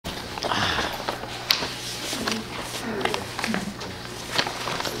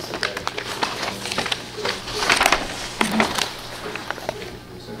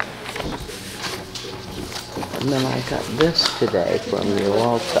And then I got this today from you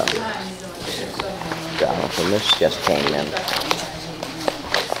also. Jonathan, this just came in.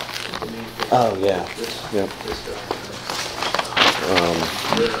 Oh, yeah. Yep.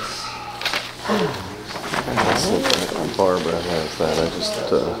 Barbara has that. I just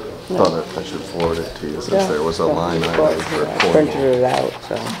thought I should forward it to you since there was a line item for I printed it out,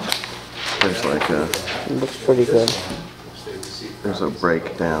 so there's like it looks pretty good. there's a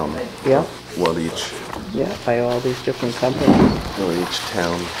breakdown Yeah, what each by all these different companies.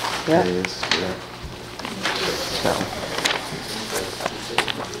 town Yeah. pays.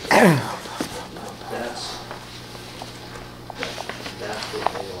 Yeah.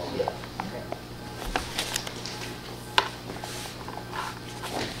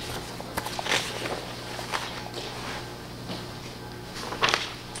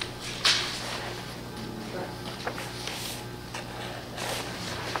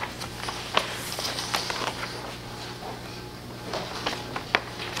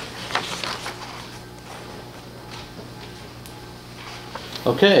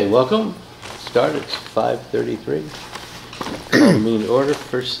 Okay, welcome. Start at 5:33. Call the meeting to order.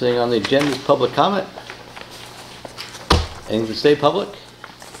 First thing on the agenda is public comment. Anything to say public?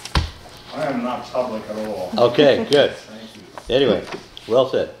 I am not public at all. Okay, good. Thank you. Anyway, well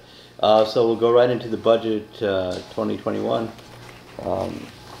said. So we'll go right into the budget 2021.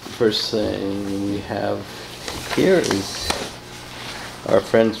 First thing we have here is our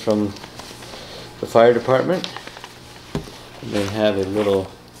friends from the fire department. They have a little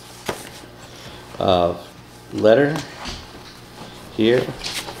letter here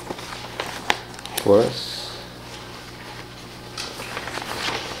for us.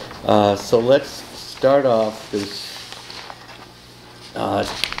 So let's start off this.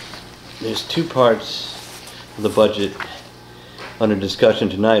 There's two parts of the budget under discussion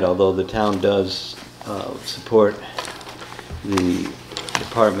tonight, although the town does support the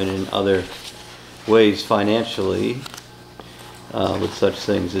department in other ways financially. With such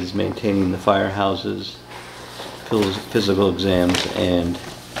things as maintaining the firehouses, physical exams, and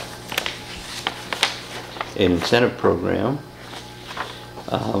an incentive program.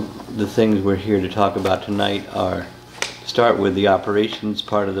 The things we're here to talk about tonight are, start with the operations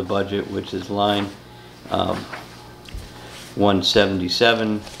part of the budget, which is line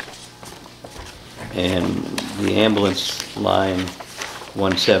 177, and the ambulance line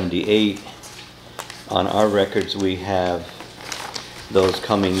 178. On our records we have those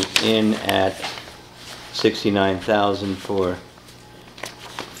coming in at $69,000 for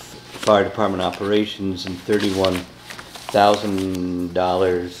fire department operations and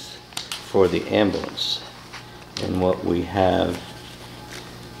 $31,000 for the ambulance. And what we have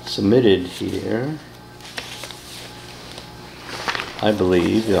submitted here, I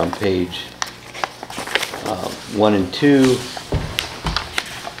believe, on page 1 and 2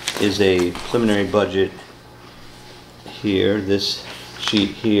 is a preliminary budget here. This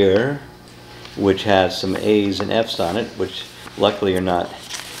sheet here, which has some A's and F's on it, which luckily are not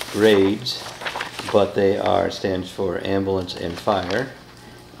grades, but they are, stands for ambulance and fire.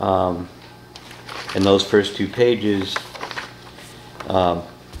 And those first two pages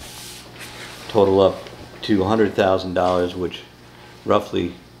total up to $100,000, which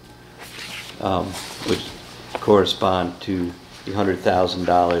roughly which correspond to the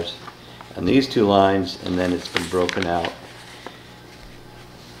 $100,000 on these two lines, and then it's been broken out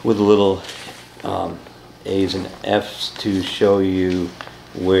with a little A's and F's to show you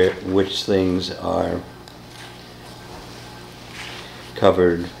which things are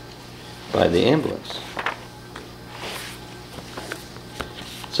covered by the ambulance.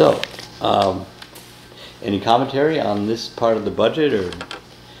 So, any commentary on this part of the budget, or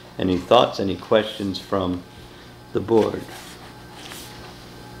any thoughts, any questions from the board?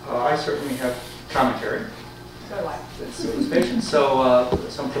 I certainly have commentary. So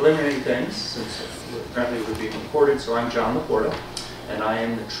some preliminary things, since apparently we're being recorded. So I'm John Laporta, and I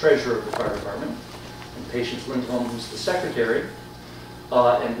am the treasurer of the fire department. And Patience Lindholm, who's the secretary,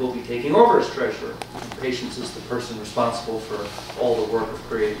 and will be taking over as treasurer. And Patience is the person responsible for all the work of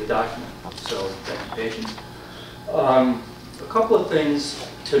creating the document. So thank you, Patience. A couple of things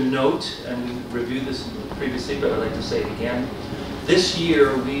to note, and we reviewed this previously, but I'd like to say it again. This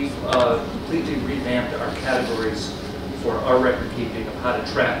year, we've completely revamped our categories for our record keeping of how to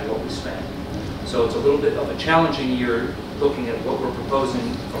track what we spend. So it's a little bit of a challenging year looking at what we're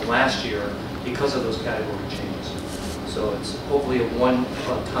proposing from last year because of those category changes. So it's hopefully a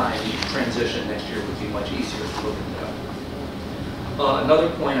one-time transition. Next year would be much easier to look at that. Another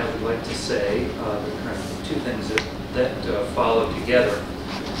point I would like to say, there are kind of two things that follow together.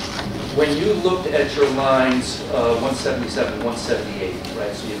 when you looked at your lines 177, 178,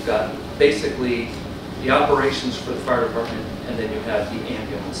 right? So you've got basically the operations for the fire department, and then you have the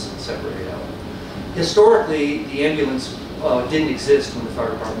ambulance separated out. Historically, the ambulance didn't exist when the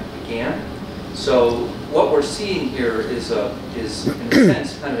fire department began. So what we're seeing here is in a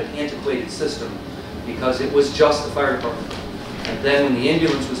sense, kind of an antiquated system, because it was just the fire department. And then when the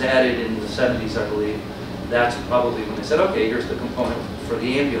ambulance was added in the 70s, I believe, that's probably when they said, okay, here's the component for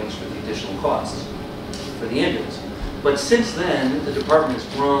the ambulance for the additional costs for the ambulance. But since then, the department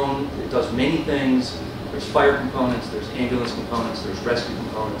has grown. It does many things. There's fire components, there's ambulance components, there's rescue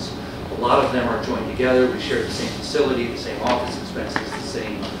components. A lot of them are joined together. We share the same facility, the same office expenses, the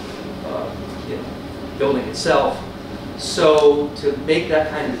same building itself. So to make that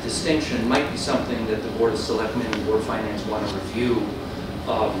kind of distinction might be something that the Board of Selectmen and the Board of Finance want to review,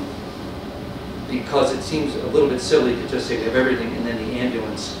 because it seems a little bit silly to just say we have everything and then the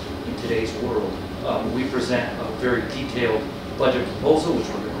ambulance in today's world. We present a very detailed budget proposal, which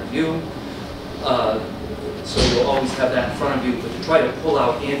we're going to review. So you'll always have that in front of you, but to try to pull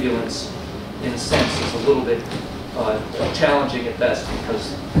out ambulance, in a sense, is a little bit challenging at best,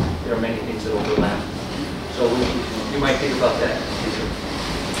 because there are many things that overlap. So you might think about that in the future.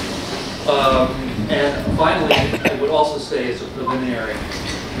 And finally, I would also say as a preliminary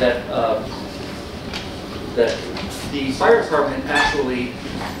that that the fire department actually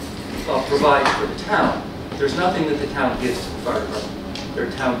provides for the town. There's nothing that the town gives to the fire department. There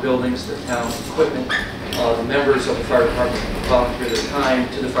are town buildings, there are town equipment. The members of the fire department volunteer their time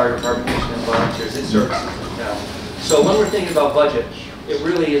to the fire department, which then volunteers its services to the town. So when we're thinking about budget, it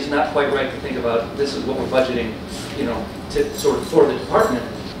really is not quite right to think about this is what we're budgeting, to sort of for the department.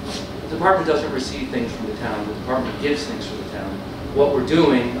 The department doesn't receive things from the town. The department gives things from the town. What we're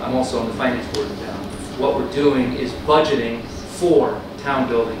doing, I'm also on the finance board of the town. What we're doing is budgeting for town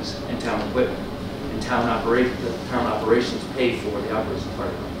buildings and town equipment, and town operations pay for the operations of the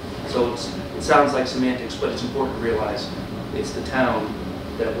fire department. So it sounds like semantics, but it's important to realize it's the town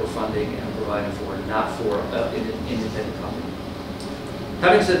that we're funding and providing for, and not for an independent company.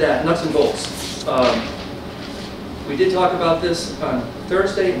 Having said that, nuts and bolts. We did talk about this on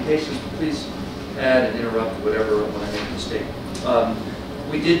Thursday. In case you please add and interrupt whatever when I make a mistake.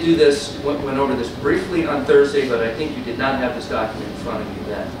 We did do this, went over this briefly on Thursday, but I think you did not have this document in front of you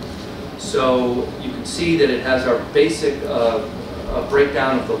then. So you can see that it has our basic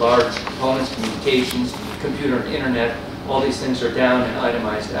breakdown of the large components, communications, computer and internet. All these things are down and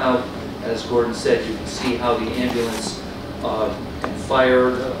itemized out. As Gordon said, you can see how the ambulance and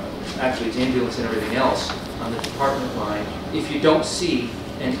fire, actually it's ambulance and everything else on the department line. If you don't see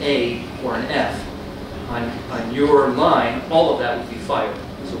an A or an F on your line, all of that would be fire.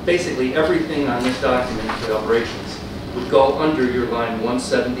 So basically everything on this document for operations would go under your line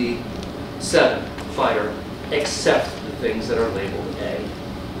 177, fire, except the things that are labeled A.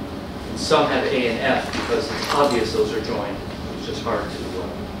 And some have A and F because it's obvious those are joined. It's just hard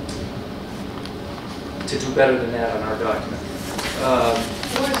to do better than that on our document. I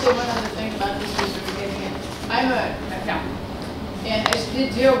want to say one other thing about this as we're getting in. I'm an accountant, and I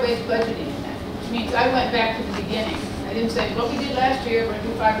did zero-based budgeting in that, which means I went back to the beginning. I didn't say, what we did last year, we're going to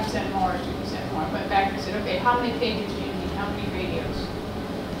do 5% more or 2% more. I went back and said, okay, how many pages do you need? How many radios?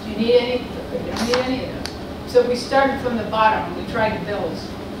 Do you need any? You don't need any of them. So we started from the bottom, and we tried to build,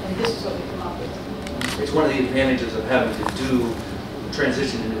 and this is what we come up with. It's one of the advantages of having to do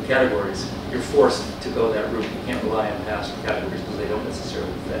transition to new categories. You're forced to go that route. You can't rely on past categories because they don't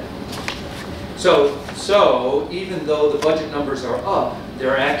necessarily fit. So even though the budget numbers are up,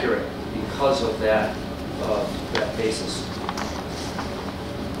 they're accurate because of that basis.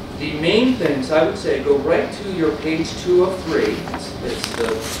 The main things I would say go right to your page 2 of 3.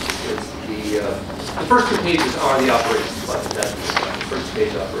 The first 2 pages are the operations budget. That's the first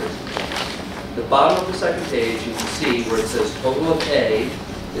page operations. The bottom of the second page, you can see where it says total of A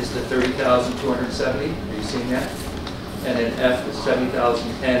is the 30,270. Are you seeing that? And then F is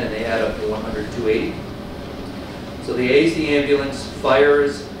 70,010, and they add up to 100,280. So the A is the ambulance, fire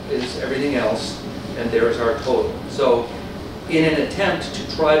is everything else, and there's our total. So in an attempt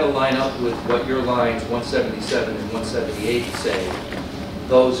to try to line up with what your lines 177 and 178 say,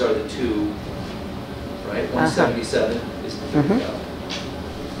 those are the two, right? 177 is the 30,000.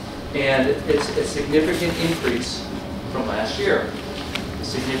 And it's a significant increase from last year. The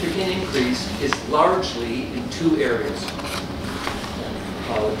significant increase is largely in 2 areas.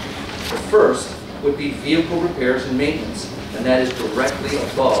 The first would be vehicle repairs and maintenance, and that is directly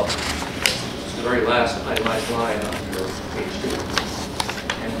above. It's the very last itemized line on your page 2.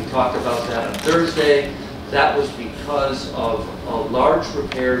 And we talked about that on Thursday. That was because of large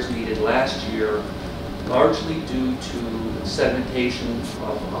repairs needed last year, largely due to sedimentation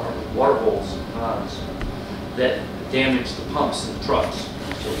of our water holes and ponds that damaged the pumps in the trucks.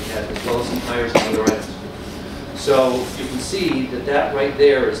 So we had, as well as some tires and other items. So you can see that that right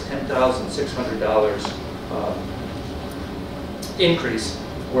there is $10,600 increase,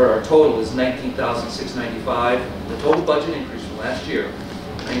 where our total is $19,695. The total budget increase from last year,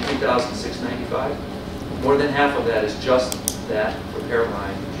 $19,695. More than half of that is just that repair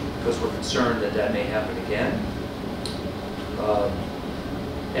line, because we're concerned that that may happen again.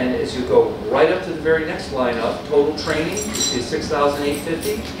 And as you go right up to the very next line up, total training, you see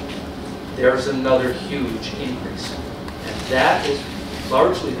 $6,850. There's another huge increase. And that is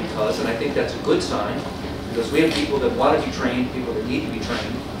largely because, and I think that's a good sign, because we have people that want to be trained, people that need to be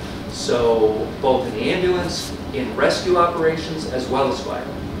trained. So both in the ambulance, in rescue operations, as well as fire.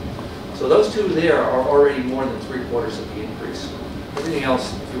 So those two there are already more than 3/4 of the increase. Everything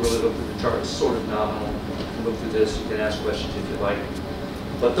else, if you really look at the chart, is sort of nominal. You can look through this, you can ask questions if you like.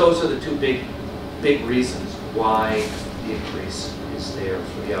 But those are the two big reasons why the increase is there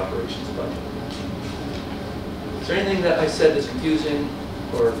for the operations budget. Is there anything that I said that's confusing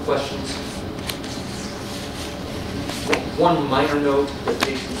or questions? One minor note that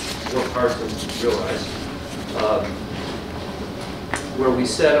patients work hard to realize, where we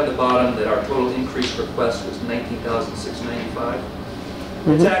said on the bottom that our total increase request was $19,695.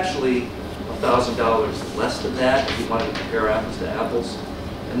 It's actually $1,000 less than that if you wanted to compare apples to apples.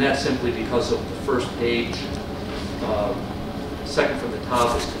 And that's simply because of the first page, second from the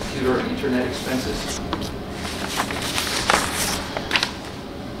top is computer and internet expenses.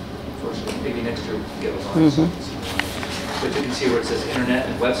 First, maybe next year we'll get a line. But you can see where it says internet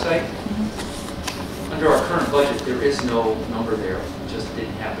and website. Under our current budget, there is no number there. It just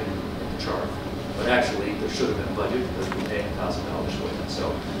didn't happen in the chart. But actually, there should have been a budget because we paid $1,000 for it.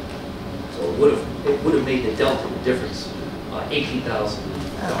 So it would have made the delta, the difference, $18,000.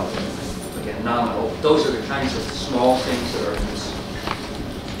 Again, nominal. Those are the kinds of small things that are in this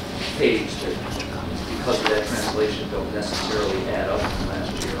page that, because of that translation, don't necessarily add up from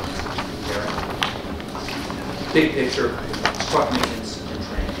last year. Big picture, truck maintenance and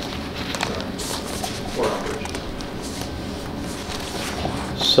training for operations.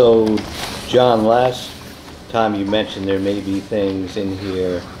 So, John, last time you mentioned there may be things in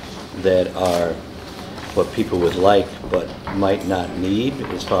here that are what people would like but might not need,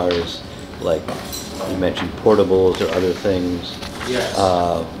 as far as, like, you mentioned portables or other things. Yes.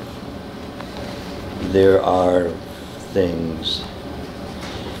 There are things,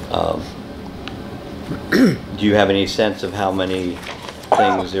 do you have any sense of how many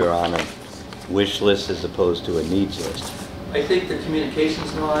things are on a wish list as opposed to a needs list? I think the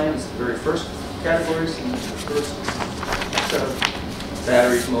communications line is the very first categories, and the first set of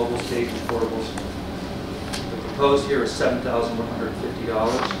batteries, mobiles, cables, portables. The proposed here is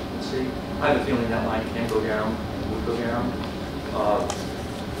 $7,150. Let's see. I have a feeling that line can go down, will go down.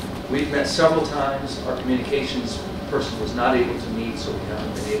 We've met several times. Our communications person was not able to meet, so we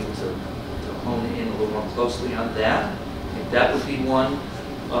haven't been able to hone in a little more closely on that. I think that would be one.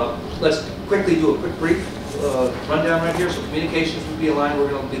 Let's quickly do a quick brief rundown right here. So communications would be a line we're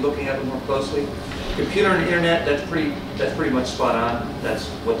going to be looking at a little more closely. Computer and internet, that's pretty much spot on. That's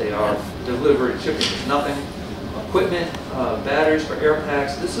what they are. Delivery, shipping is nothing. Equipment, batteries for air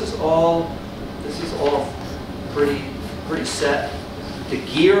packs. This is all pretty set. The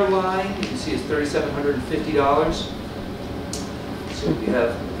gear line, you can see, is $3,750. So we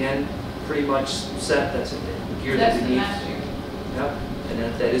have, again, pretty much set. That's the gear that we need. Last year. Yep. And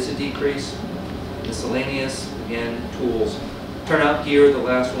that is a decrease. Miscellaneous, again, tools. Turnout gear, the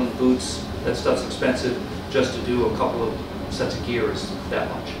last one, boots. That stuff's expensive. Just to do a couple of sets of gear is that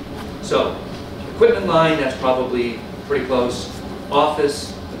much. So, equipment line, that's probably pretty close.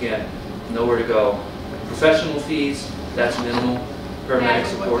 Office, again, nowhere to go. Professional fees, that's minimal. Paramedic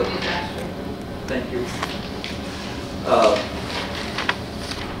support. Thank you.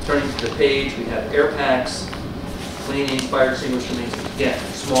 Turning to the page, we have air packs, cleaning, fire extinguisher maintenance. Again,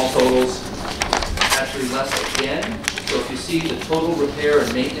 small totals. Actually less again. So if you see the total repair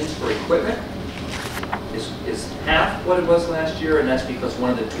and maintenance for equipment is half what it was last year, and that's because one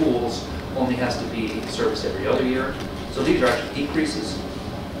of the tools only has to be serviced every other year. So these are actually decreases.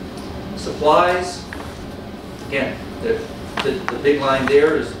 Supplies, again, the big line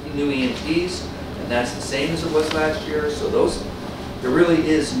there is new EMTs, and that's the same as it was last year. So there really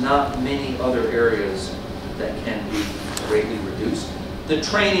is not many other areas that can be greatly reduced. The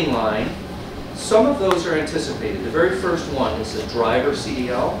training line, some of those are anticipated. The very first one is the driver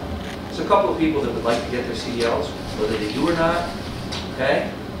CDL. There's a couple of people that would like to get their CDLs, whether they do or not, okay?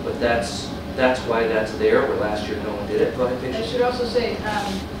 But that's why that's there, where last year no one did it. Go ahead, I Paige. should also say,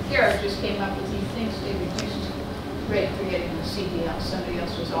 Kara just came up with these things, they reduced rate for getting the CDL. Somebody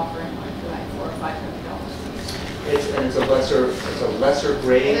else was offering like $400 or $500. It's a lesser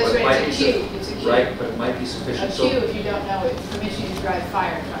grade, That's but it right, might it's be a Q, it's a Q. right, but it might be A sufficient. Q, if you don't know it, permits you to drive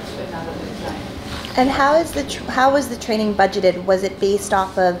fire trucks, but not other giant. And how was the training budgeted? Was it based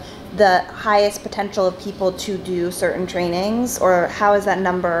off of the highest potential of people to do certain trainings, or how is that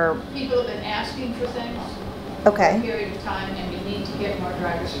number? People have been asking for things Okay. for a period of time, and we need to get more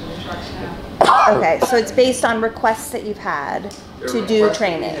drivers for the trucks now. Okay, so it's based on requests that you've had There to are do requests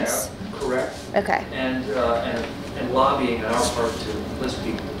that we trainings. have, correct. Okay, And lobbying on our part to enlist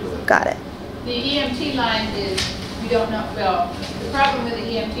people to do it. got it. The EMT line is, we don't know, well, the problem with the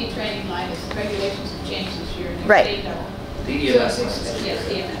EMT training line is the regulations have changed this year. And Right. state level. The So EMS it's- line. Yes,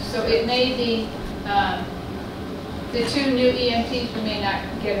 EMS. So it may be, the 2 new EMTs, we may not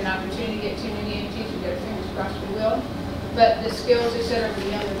get an opportunity to get 2 new EMTs, we get fingers crossed we will. But the skills, et cetera, we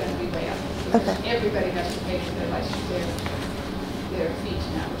know they're going to be way up. Because Okay. everybody has to pay for their license, their fees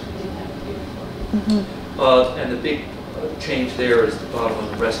now, which we didn't have to do before. And the big change there is the bottom of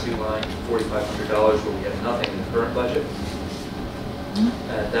the rescue line, $4,500, where we have nothing in the current budget. And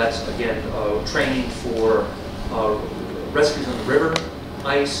that's, again, training for rescues on the river,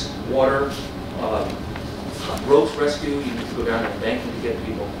 ice, water, ropes rescue. You need to go down an embankment to get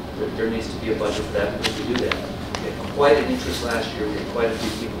people. There needs to be a budget for that because we do that. We had quite an interest last year. We had quite a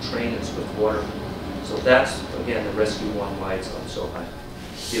few people trained in swift water. So that's, again, the rescue one, why it's up so high.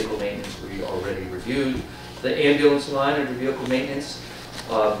 Vehicle maintenance, we already reviewed. The ambulance line under vehicle maintenance,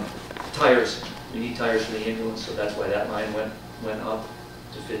 tires. We need tires for the ambulance, so that's why that line went up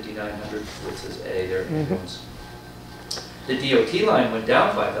to $5,900, which says A, their ambulance. The DOT line went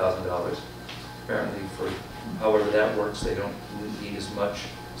down $5,000. Apparently, for however that works, they don't need as much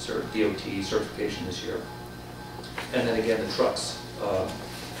DOT certification this year. And then again, the trucks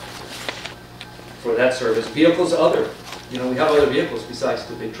for that service. Vehicles other. You know, we have other vehicles besides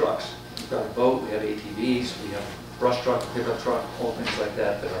the big trucks. We've got a boat, we have ATVs, we have brush truck, pickup truck, all things like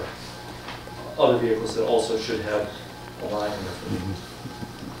that that are other vehicles that also should have a line in there.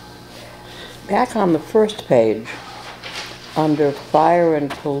 Back on the first page, under fire and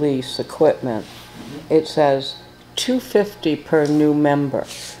police equipment, it says $250 per new member.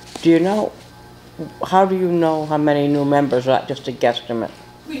 Do you know, how do you know how many new members, not just a guesstimate?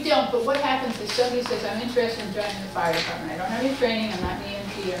 We don't, but what happens is somebody says, I'm interested in joining the fire department. I don't have any training, I'm not an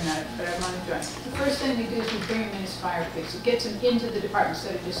EMT or not, but I want to join. The first thing we do is we bring them in as fire police. It gets them into the department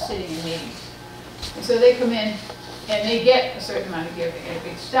instead of just sitting in meetings. And so they come in and they get a certain amount of gear. They get a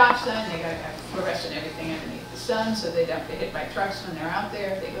big stop sign, they got to have fluorescent everything underneath the sun so they don't get hit by trucks when they're out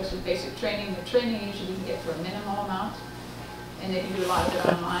there. They go through basic training. The training usually we can get for a minimal amount, and they can do a lot of it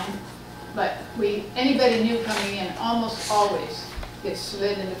online. But anybody new coming in almost always gets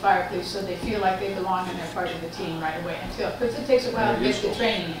slid into fire police so they feel like they belong and they're part of the team right away. Because it takes a while to get the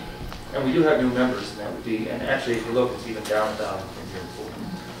training in. And we do have new members, and that would be, and actually if you look, it's even down 1,000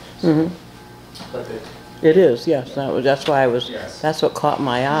 from here before. But It is, yes. That's why Yes. that's what caught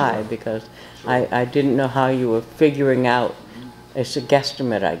my eye, because I didn't know how you were figuring out. It's a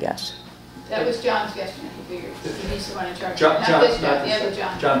guesstimate, I guess. That was John's guesstimate, he figured. He's the one in charge. John- Not John- this not John, the this- other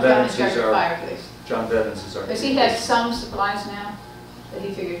John. John John Bevins in charge is of our- fire police. John Bevins is our. Because he has some supplies now that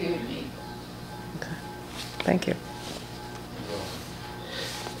he figured he would need. Thank you.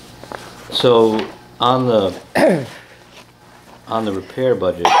 So on the on the repair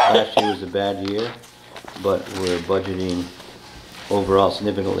budget, last year was a bad year, but we're budgeting overall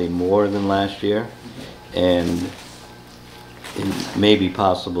significantly more than last year, and it may be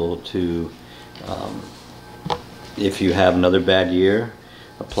possible to, if you have another bad year,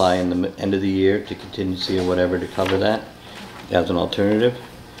 apply in the end of the year to contingency or whatever to cover that as an alternative.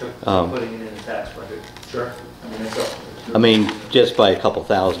 Putting it in the tax budget. Sure. I mean, it's up. I mean, just by a couple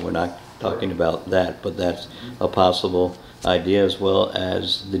thousand, we're not talking about that, but that's a possible idea, as well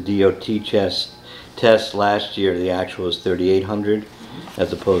as the DOT test last year, the actual was $3,800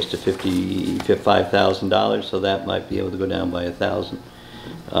 as opposed to $55,000, so that might be able to go down by 1,000.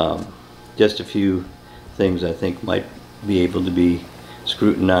 Just a few things I think might be able to be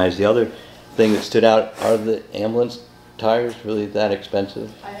scrutinized. The other thing that stood out, are the ambulance tires really that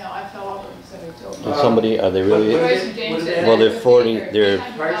expensive? I know, I fell over and somebody told me. Did somebody, are they really? Royce and James said Well, they're that 40, they're they're-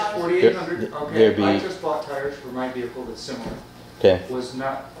 Price $800. $4,800, There'd okay. I be- just bought tires for my vehicle that's similar. Okay. Was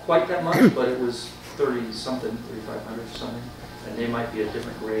not quite that much, but it was 30-something, 3,500 or something. and they might be a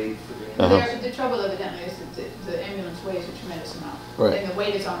different grade for the ambulance. The trouble evidently is that the ambulance weighs a tremendous amount. Right. And the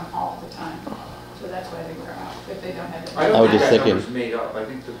weight is on them all the time. So that's why they wear out, if they don't have that. I don't I was think just that thinking- number's made up. I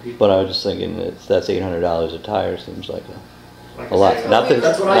think the people. But I was just thinking that's $800 a tire seems like like a I lot. say, Not that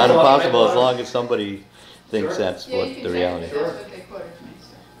that's it's what I not thought. impossible I as thought- long as somebody thinks Sure. that's Yeah, what you can the check reality it. is. That's what they quoted me,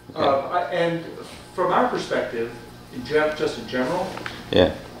 so. And from our perspective, just in general,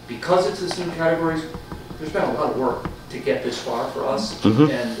 Yeah. because it's this new categories, there's been a lot of work to get this far for us. Mhm.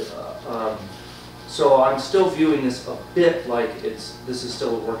 And so I'm still viewing this a bit like this is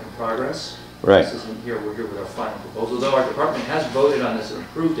still a work in progress. Right. This isn't here, we're here with our final proposal. Though our department has voted on this and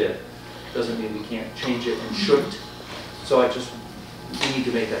approved it, doesn't mean we can't change it and shouldn't. So we need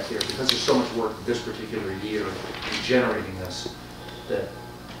to make that clear because there's so much work this particular year in generating this that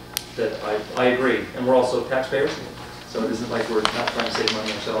I agree. And we're also taxpayers, so it isn't like we're not trying to save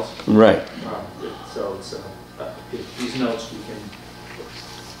money ourselves. Right. So it's, these notes we can.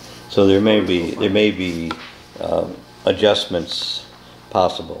 So there may be adjustments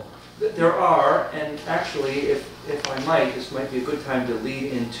possible. There are, and actually, if I might, this might be a good time to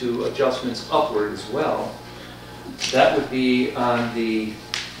lead into adjustments upward as well. That would be on the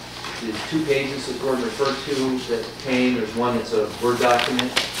 2 pages that Gordon referred to that came. There's one that's a Word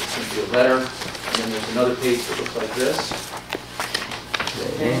document, it's simply a letter, and then there's another page that looks like this.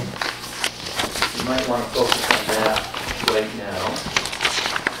 Okay. You might want to focus on that right now.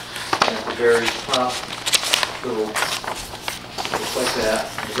 And at the very top little, looks like that,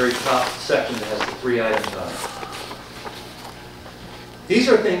 the very top section that has the 3 items on it. These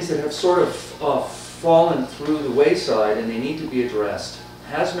are things that have sort of fallen through the wayside and they need to be addressed.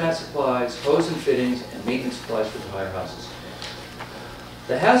 Hazmat supplies, hose and fittings, and maintenance supplies for the firehouses.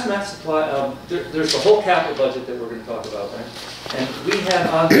 The hazmat supply, there's the whole capital budget that we're going to talk about, right? And we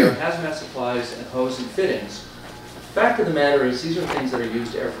have on there hazmat supplies and hose and fittings. Fact of the matter is these are things that are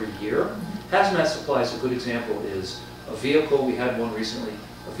used every year. Hazmat supplies, a good example is a vehicle, we had one recently,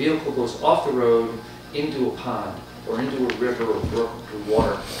 a vehicle goes off the road into a pond or into a river or brook or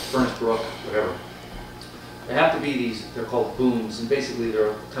water, Furnace Brook, whatever. They have to be these, they're called booms, and basically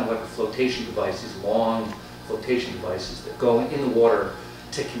they're kind of like a flotation device, these long flotation devices that go in the water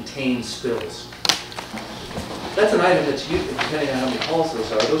to contain spills. That's an item that's used, depending on how many hauls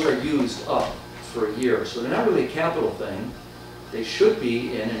those are used up for a year. So they're not really a capital thing. They should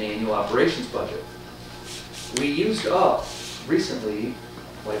be in an annual operations budget. We used up recently,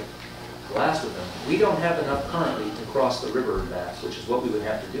 like the last of them, we don't have enough currently to cross the river and back, which is what we would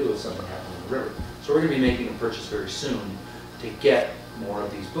have to do if something happened in the river. So we're going to be making a purchase very soon to get more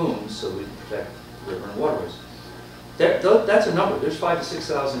of these booms so we can protect the river and waterways. That's a number. There's 5,000 to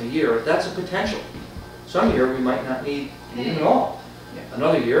 6,000 a year. That's a potential. Some year we might not need anything at all.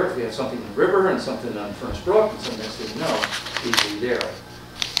 Another year, if we have something in the river and something on Furnace Brook and some next thing you know, easily there.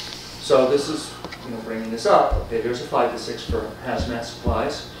 So this is, bringing this up. Okay, there's a 5 to 6 for hazmat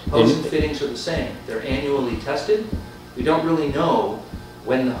supplies. Hose and fittings are the same. They're annually tested. We don't really know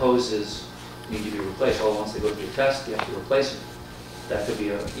when the hoses need to be replaced. Well, once they go through the test, you have to replace them. That could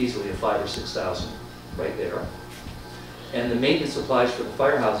be easily a 5,000 or 6,000 right there. And the maintenance supplies for the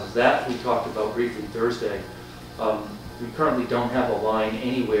firehouses, that we talked about briefly Thursday. We currently don't have a line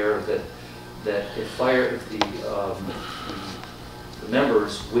anywhere that if the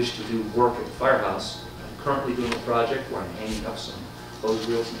members wish to do work at the firehouse. I'm currently doing a project where I'm hanging up some hose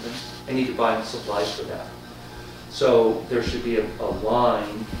reels and things. I need to buy supplies for that. So there should be a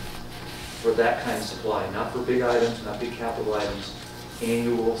line for that kind of supply, not for big items, not big capital items,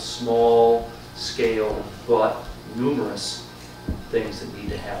 annual, small scale, but numerous things that need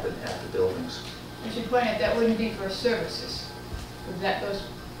to happen at the buildings. I should point out that wouldn't be for services. If that goes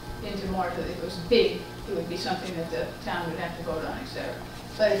into more, if it was big, it would be something that the town would have to vote on, etc.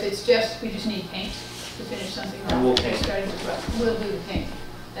 But if it's just, we just need paint to finish something off. And we'll paint. We'll do the paint,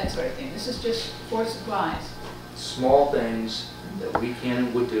 that sort of thing. This is just for supplies. Small things that we can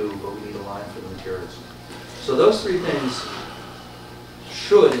and would do, but we need a line for the materials. So those 3 things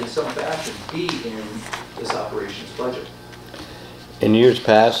should, in some fashion, be in this operations budget. In years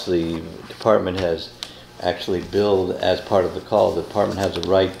past, the department has actually billed, as part of the call, the department has a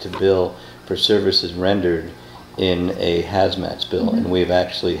right to bill for services rendered in a hazmat bill, and we've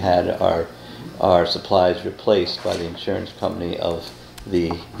actually had our supplies replaced by the insurance company of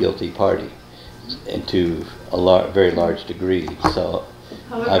the guilty party, and to a very large degree. So,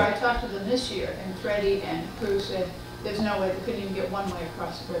 however, I talked to them this year, and Freddie and Cruz said there's no way, they couldn't even get one way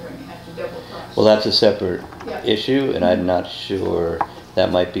across the river, and you have to double cross. well, that's a separate Yeah. issue, and I'm not sure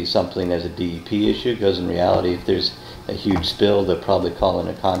that might be something as a DEP issue, because in reality, if there's a huge spill, they'll probably call in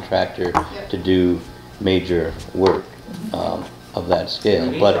a contractor Yep. to do major work. of that In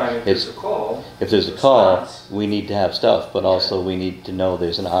scale. the But meantime, if it's, there's a call. if there's a call, response, we need to have stuff, but also we need to know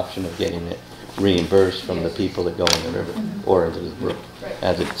there's an option of getting it reimbursed from the Yes. people that go in the river or into the brook Right.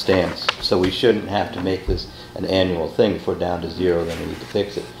 as it stands. So we shouldn't have to make this an annual thing. If we're down to zero, then we need to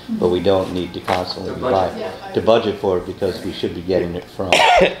fix it. But we don't need to constantly To be budget. Yeah, to budget for it, because we should be getting it from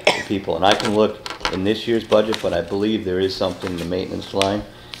the people. And I can look in this year's budget, but I believe there is something in the maintenance line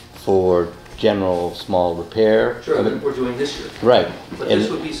for general small repair. Sure, that we're doing this year. Right. But And- this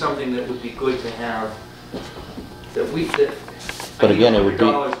would be something that would be good to have, that. But again, it would be-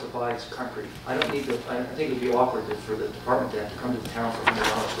 $100 to buy concrete. I don't need to, I think it'd be awkward for the department to have to come to the town for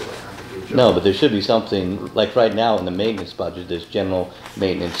 $100 to buy concrete. No, but there should be something, like right now in the maintenance budget, there's general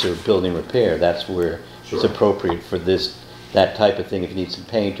maintenance or building repair. That's where it's Sure. appropriate for this, that type of thing. If you need some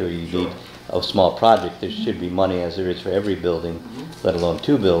paint or you need a small project, there should be money, as there is for every building, let alone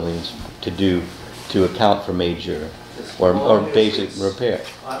two buildings, to account for major or basic repair.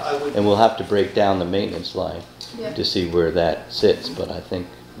 I would, And we'll have to break down the maintenance line Yeah. to see where that sits, but I think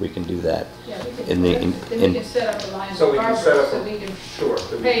we can do that. Yeah, we can, In the- then we in- can set up a line So for we can Barbara, set up so a- we can sure,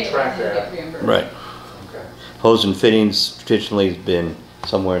 that we pay can it track and then that. get reimbursed. Right. Okay. Hose and fittings traditionally has been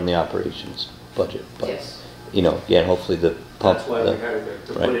somewhere in the operations budget, but, Yes. you know, again, hopefully the pump. That's why we the- had it there,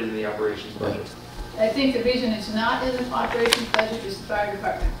 to right. put it in the operations budget. I think the reason it's not in the operations budget is the fire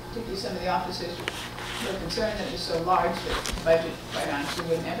department, particularly some of the officers, were concerned that it was so large that the budget, quite honestly,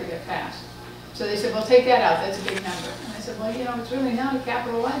 would never get passed. So they said, well, take that out, that's a big number. And I said, well, you know, it's really not a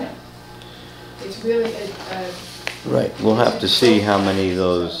capital item. It's really a Right, we'll have to see how many of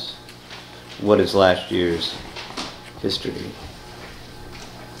those, what is last year's history.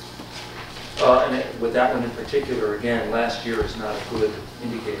 With that one in particular, again, last year is not a good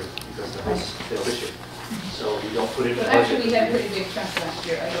indicator because the house failed this year. So we don't put it in the but budget. actually, we had a pretty big chunk last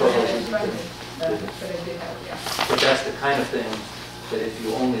year. I don't have it in front of me, but I did have, yeah. But that's the kind of thing that if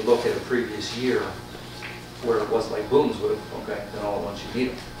you only look at a previous year where it was like booms would have, okay, then all at once you need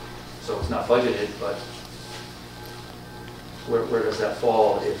them. So it's not budgeted, but where does that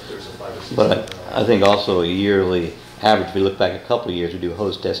fall if there's a 5 or 6? But I think also a yearly average, if we look back a couple of years, we do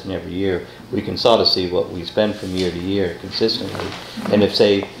hose testing every year, we can sort of see what we spend from year to year consistently. And if,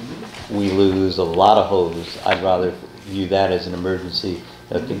 say, we lose a lot of hose, I'd rather view that as an emergency,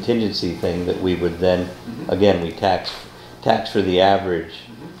 a contingency thing that we would then, again, we tax for the average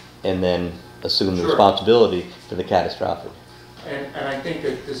and then assume the Sure. responsibility for the catastrophic. And I think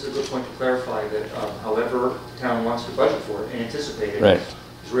that this is a good point to clarify that however the town wants to budget for it and anticipate it Right.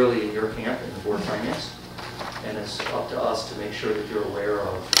 is really in your camp and the board of finance. And it's up to us to make sure that you're aware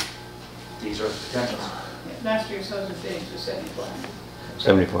of these are the potentials. Yeah, last year's hose and fittings was 7,400.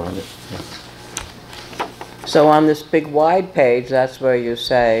 7,400. So on this big wide page, that's where you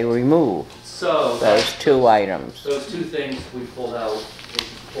say remove So those two items. those two things we pulled out,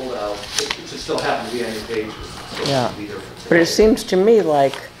 it should still happen to be on your page. So it Yeah. should be there for But it today. seems to me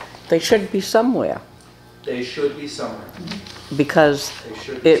like they should be somewhere, They should be somewhere. because They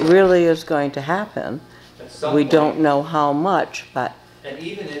should be it somewhere. really is going to happen. At some We point. don't know how much, but And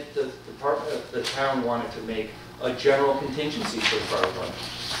even if the department, if the town wanted to make a general contingency for the fire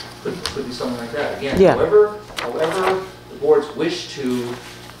department, could be something like that. Again, Yeah. however the boards wish to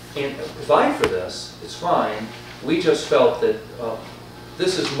provide for this, it's fine. We just felt that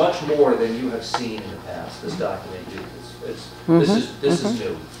this is much more than you have seen in the past, this document. This is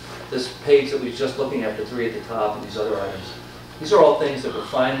new. This page that we're just looking at, the three at the top and these other items, these are all things that we're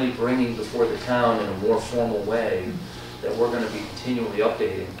finally bringing before the town in a more formal way that we're going to be continually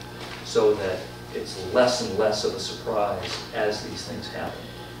updating so that it's less and less of a surprise as these things happen.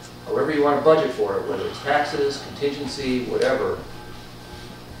 However you want to budget for it, whether it's taxes, contingency, whatever,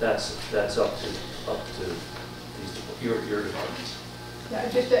 that's up to these, your departments. Yeah,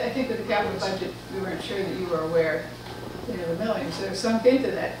 I think with the capital budget, we weren't sure that you were aware, you know, the millions that are sunk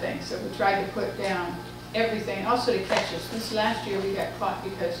into that thing. So we tried to put down everything, and also to catch us. This last year, we got caught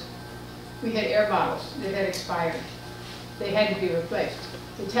because we had air bottles that had expired. They had to be replaced.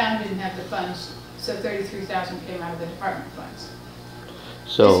 The town didn't have the funds, so 33,000 came out of the department funds.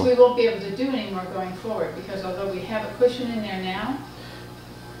 This So, we won't be able to do anymore going forward, because although we have a cushion in there now,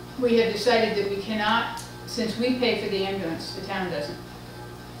 we have decided that we cannot, since we pay for the ambulance, the town doesn't.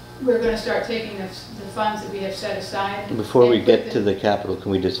 We're going to start taking the funds that we have set aside. before we and put get to the capital, can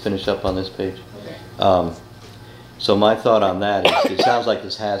we just finish up on this page? Okay. So my thought on that is, it sounds like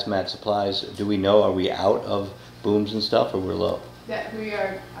this hazmat supplies, do we know, are we out of booms and stuff, or we're low? That we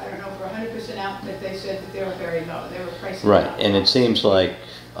are, I don't know if we're 100% out, but they said that they were very low. They were pricing Right, out. and it seems like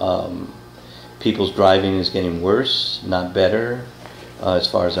people's driving is getting worse, not better, as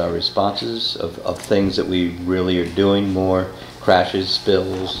far as our responses of things that we really are doing more crashes,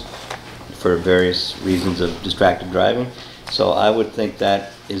 spills, for various reasons of distracted driving. So I would think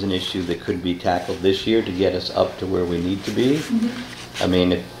that is an issue that could be tackled this year to get us up to where we need to be. I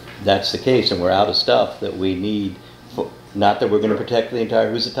mean, if that's the case and we're out of stuff that we need, not that we're going to protect the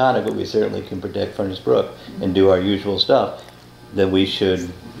entire Housatonic, but we certainly can protect Furnace Brook and do our usual stuff, then we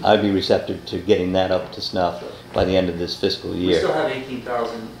should, I'd be receptive to getting that up to snuff by the end of this fiscal We year. still have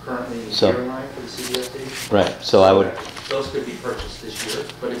 18,000 currently in the So- tier line for the CDFD. Right, so I would, Those could be purchased this year,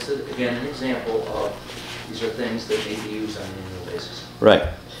 but it's, again, an example of, these are things that may be used on an annual basis. right.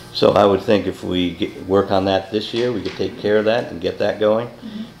 So I would think if we work on that this year, we could take care of that and get that going.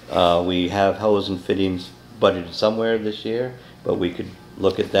 We have hose and fittings budgeted somewhere this year, but we could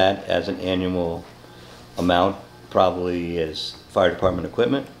look at that as an annual amount, probably as fire department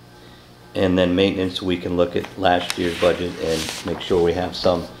equipment. And then maintenance, we can look at last year's budget and make sure we have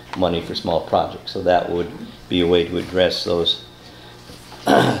some money for small projects. So that would be a way to address those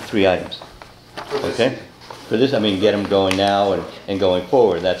 3 items. Okay? For this, I mean, get them going now and going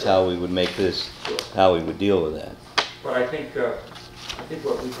forward. That's how we would make this, how we would deal with that. But I think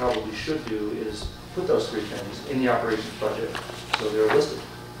what we probably should do is put those 3 things in the operations budget so they're listed.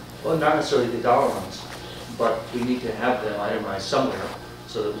 Well, not necessarily the dollar amounts, but we need to have them itemized somewhere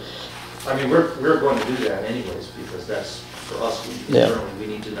so that, I mean, we're going to do that anyways because that's, for us, internally, we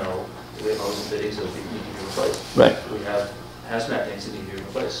need to know we have hose and fittings that we need to be replaced. Right. We have hazmat things that need to be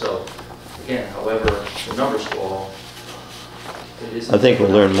replaced. So, again, however the numbers fall, it is. I think we'll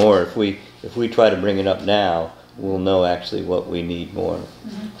learn more. If we try to bring it up now, we'll know actually what we need more of.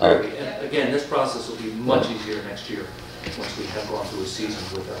 And again, this process will be much easier next year once we have gone through a season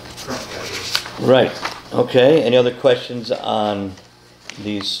with our current categories. Right, okay. Any other questions on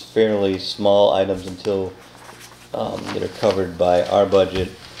these fairly small items until, that are covered by our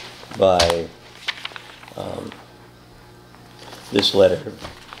budget, by this letter?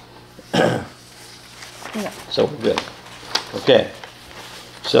 So we're good. Okay,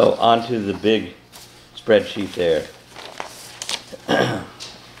 so on to the big spreadsheet there.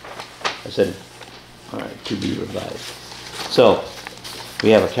 I said, all right, to be revised. So, we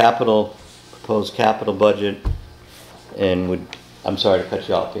have a proposed capital budget, and I'm sorry to cut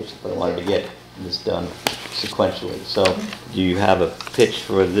you off, Casey, but I wanted to get this done sequentially. So, do you have a pitch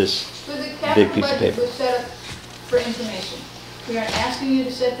for this So the big capital piece of budget paper? was set up for information. We aren't asking you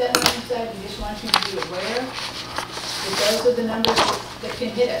to set that money aside, we just want you to be aware that those are the numbers that can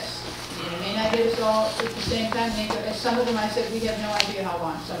hit us. And it may not hit us all at the same time, some of them I said, we have no idea how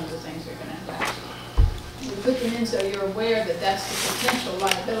long some of the things are gonna impact. We put them in so you're aware that that's the potential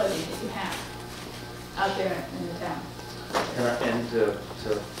liability that you have out there in the town. And to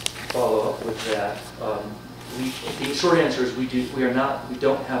follow up with that, the short answer is we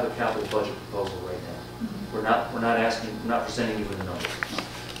don't have a capital budget proposal right now. We're not presenting you with a number.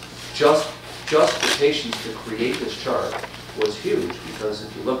 Just the patience to create this chart was huge because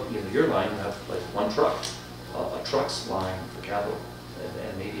if you look, your line, you have like one truck, a truck's line for capital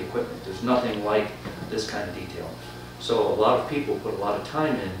and maybe equipment. There's nothing like this kind of detail. So a lot of people put a lot of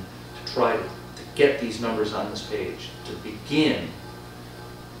time in to try to get these numbers on this page to begin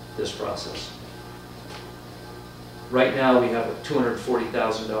this process. Right now we have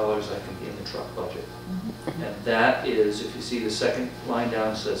 $240,000 I think in the truck budget. And that is, if you see the second line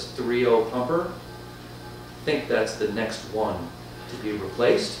down, it says 3.0 pumper. I think that's the next one to be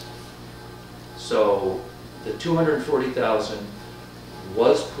replaced. So the 240,000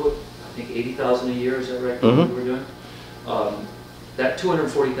 was put, I think 80,000 a year, is that right? We were doing? That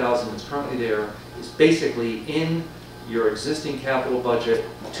 240,000 that's currently there is basically in your existing capital budget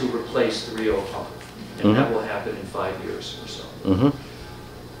to replace 3.0 pumper. And that will happen in 5 years or so.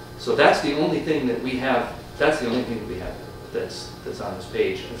 So that's the only thing that we have, that's on this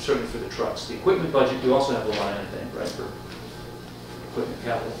page, and certainly for the trucks. The equipment budget, we also have a line, I think, right, for equipment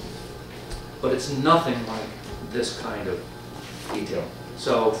capital. But it's nothing like this kind of detail.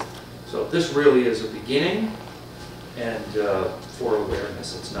 So this really is a beginning, and for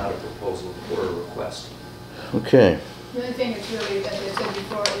awareness, it's not a proposal or a request. Okay. The only thing that's really, as I said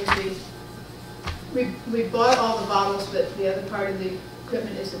before, is we bought all the bottles, but the other part of the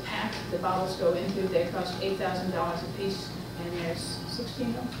equipment is the pack the bottles go into. They cost $8,000 a piece, and there's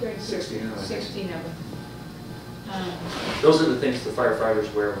 16 of them. 16 of them. Those are the things the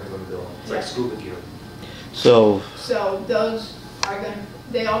firefighters wear when they go to building. It's like scuba gear. So those are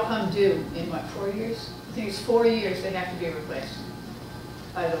they all come due in what, 4 years? I think it's 4 years they have to be replaced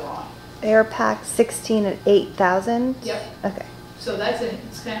by the law. Air pack 16 at 8,000? Yep. Okay. So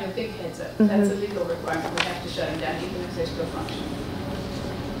it's kind of a big heads up. That's a legal requirement. We have to shut them down even if they're still functioning.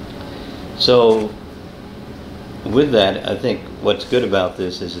 So with that, I think what's good about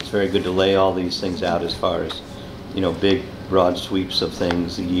this is it's very good to lay all these things out as far as, big, broad sweeps of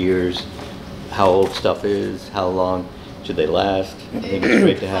things, the years, how old stuff is, how long should they last. I think it's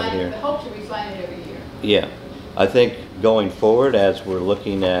great to have it here. I hope to refine it every year. Yeah, I think going forward, as we're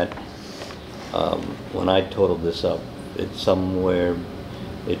looking at, when I totaled this up, it's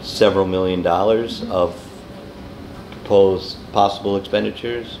several $1 million of proposed possible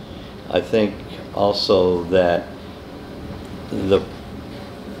expenditures. I think also that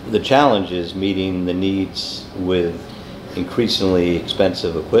the challenge is meeting the needs with increasingly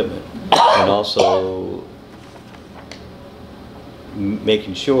expensive equipment, and also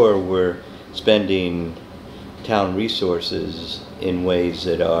making sure we're spending town resources in ways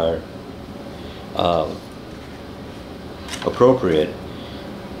that are appropriate.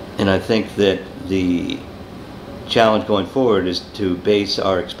 And I think that the challenge going forward is to base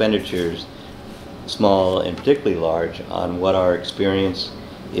our expenditures, small and particularly large, on what our experience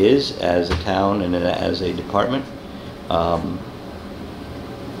is as a town and as a department.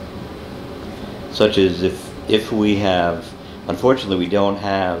 Such as if we have, unfortunately we don't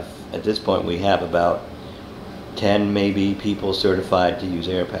have, at this point we have about 10 maybe people certified to use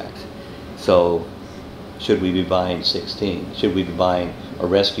air packs. So should we be buying 16? Should we be buying a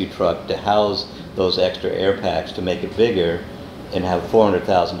rescue truck to house those extra air packs to make it bigger and have a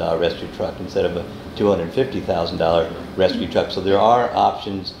 $400,000 rescue truck instead of a $250,000 rescue truck? So there are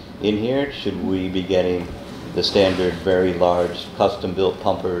options in here. Should we be getting the standard very large custom built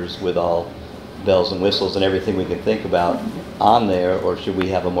pumpers with all bells and whistles and everything we can think about on there, or should we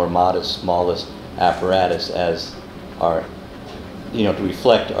have a more modest, smallest apparatus as our, to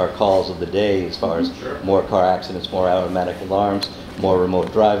reflect our calls of the day as far as more car accidents, more automatic alarms, more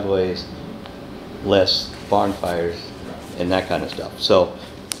remote driveways, less barn fires, and that kind of stuff. So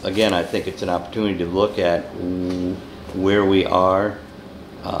again, I think it's an opportunity to look at where we are,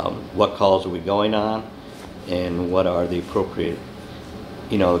 what calls are we going on, and what are the appropriate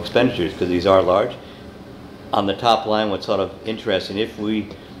expenditures, because these are large. On the top line, what's sort of interesting,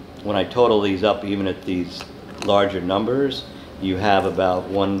 when I total these up, even at these larger numbers, you have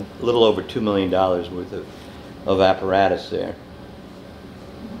about little over $2 million worth of apparatus there.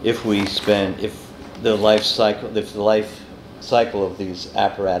 If the life cycle of these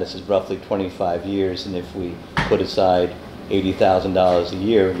apparatus is roughly 25 years, and if we put aside $80,000 a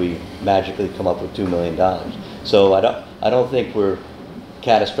year, we magically come up with $2 million. So I don't think we're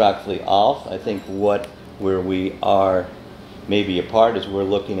catastrophically off. I think where we are maybe apart is we're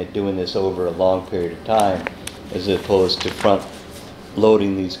looking at doing this over a long period of time, as opposed to front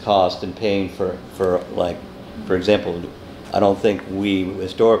loading these costs and paying for example, I don't think we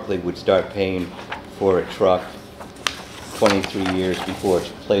historically would start paying for a truck 23 years before its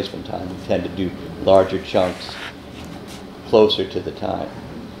replacement time. We tend to do larger chunks closer to the time,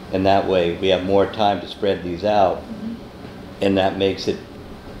 and that way we have more time to spread these out, and that makes it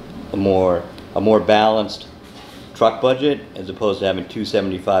a more balanced truck budget, as opposed to having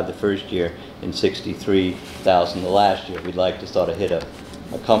 $275 the first year and $63,000 the last year. We'd like to sort of hit a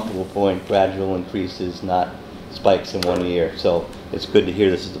comfortable point, gradual increases, not spikes in one year. So it's good to hear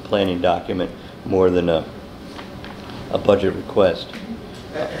this is a planning document more than a budget request.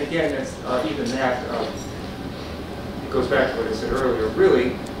 And again, it's, even that, it goes back to what I said earlier.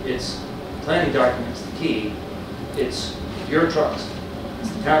 Really, it's planning documents the key. It's your trucks. It's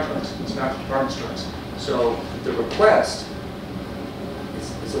the town trucks. It's not the department's trucks. So the request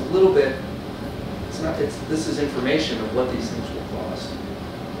is a little bit, this is information of what these things will cost.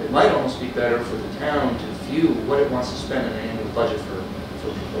 It might almost be better for the town to view what it wants to spend in an annual budget for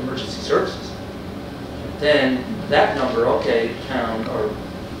emergency services. Then that number, okay, town or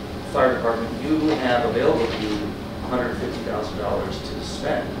fire department, you have available to you $150,000 to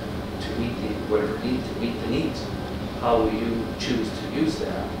spend to meet to meet the needs. How will you choose to use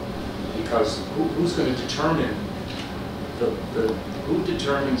that? Because who's going to determine who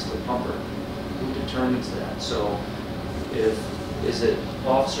determines the pumper? Who determines that? So is it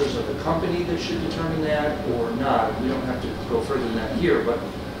officers of the company that should determine that or not? We don't have to go further than that here, but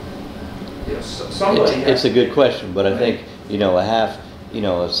somebody it's a good question, but I think a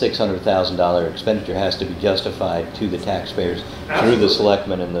 $600,000 expenditure has to be justified to the taxpayers through the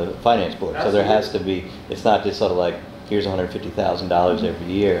selectmen and the finance board. So there has to be, it's not just sort of like, here's $150,000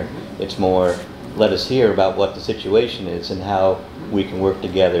 every year. It's more, let us hear about what the situation is and how we can work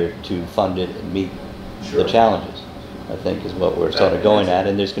together to fund it and meet the challenges, I think is what we're sort of going at.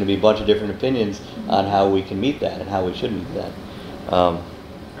 And there's going to be a bunch of different opinions on how we can meet that and how we should meet that.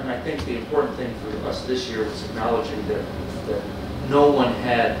 And I think the important thing for us this year was acknowledging that no one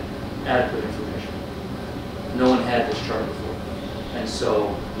had adequate information. No one had this chart before. And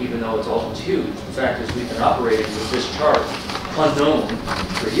so, even though it's all huge, the fact is we've been operating with this chart unknown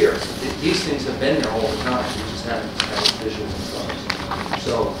for years. These things have been there all the time. We just haven't had visuals in front of us.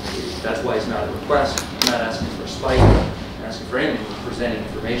 So that's why it's not a request. I'm not asking for a spike, I'm asking for anything. We're presenting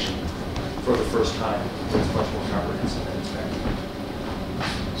information for the first time. It's much more comprehensive than expected.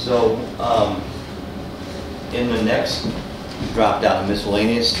 So, in the next drop down of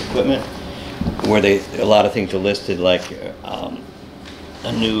miscellaneous equipment, where a lot of things are listed, like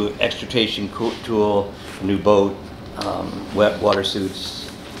a new extrication tool, a new boat, wet water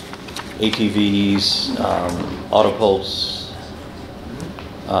suits, ATVs, auto pulse,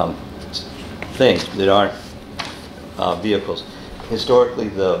 things that aren't vehicles. Historically,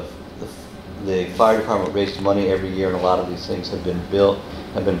 the fire department raised money every year, and a lot of these things have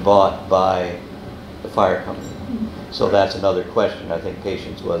been bought by the fire company. So that's another question. I think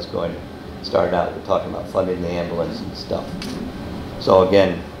Patience was going to start out with talking about funding the ambulance and stuff. So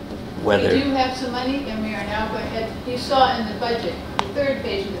again, whether... We do have some money, and we are now going ahead. You saw in the budget, the third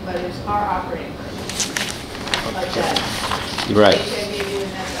page of the budget is our operating budget. Like that. You're right. Page I gave you,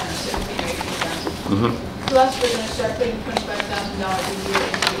 and that's on 17 or 18,000. Mm-hmm. Plus, we're going to start putting $25,000 a year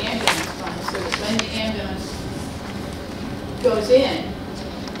into the ambulance fund, so that when the ambulance goes in,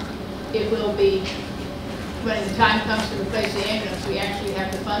 it will be, when the time comes to replace the ambulance, we actually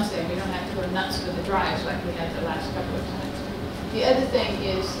have the funds there. We don't have to go nuts with the drives like we had the last couple of times. The other thing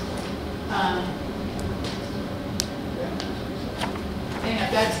is,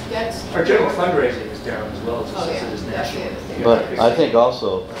 that's. Our general fundraising is down as well, just Oh, as yeah, it is that's the national. other thing. But I think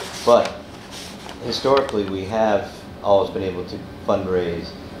also, historically, we have always been able to fundraise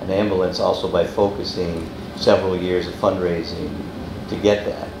an ambulance also by focusing several years of fundraising to get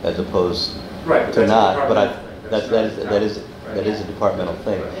that, as opposed Right, but to that's a not. But departmental thing. that is a departmental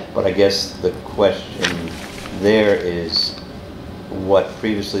thing. But I guess the question there is what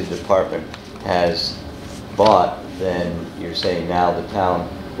previously the department has bought. Then you're saying now the town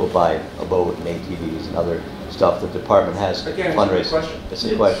will buy a boat and ATVs and other stuff the department has Again, fundraised. it's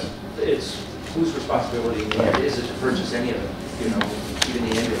a question. It's whose responsibility in the end is it to purchase any of it? You know, even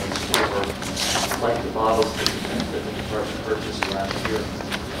the ambulance, or like the bottles that the department purchased last year.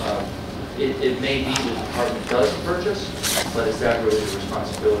 It may be the department does purchase, but is that really the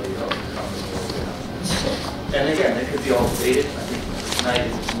responsibility of the company? And again, it could be all debated. I think tonight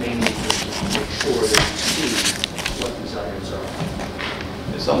is mainly just to make sure that you see what these items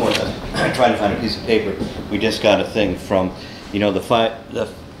are. Someone trying to find a piece of paper. We just got a thing from, you know,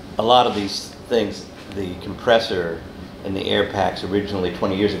 a lot of these things, the compressor and the air packs originally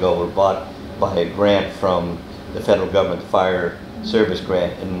 20 years ago were bought by a grant from the federal government, the fire service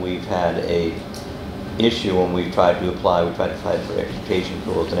grant, and we've had a issue when we've tried to apply. We tried to apply for extrication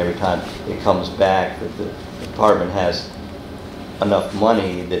tools, and every time it comes back that the department has enough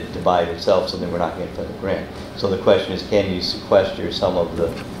money to buy it itself, so then we're not getting federal grant. So the question is, can you sequester some of the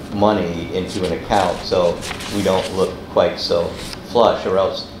money into an account so we don't look quite so flush? Or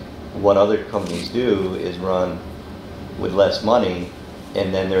else what other companies do is run with less money,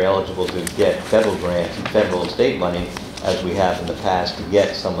 and then they're eligible to get federal grants and federal and state money, as we have in the past, to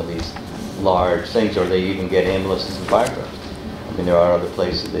get some of these large things, or they even get ambulances and fire trucks. I mean, there are other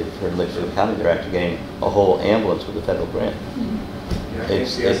places, they've heard in Litchfield County, they're actually getting a whole ambulance with a federal grant.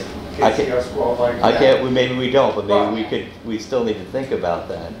 Maybe we don't, but maybe we still need to think about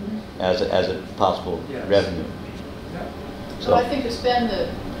that as a possible revenue. So I think to spend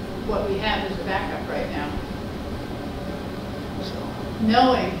what we have as a backup right now,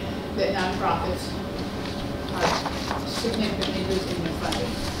 knowing that nonprofits are significantly losing their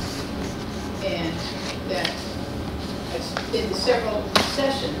funding, and that I've been to several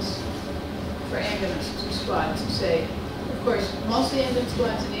sessions for ambulance squads to say, of course, most of the ambulance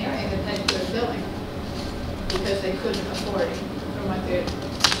squads in the area have had to go to billing because they couldn't afford it from what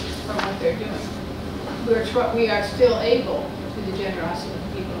they're doing. We are still able, through the generosity of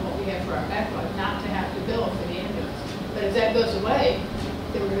people and what we have for our backlog, not to have to bill for the ambulance. But if that goes away,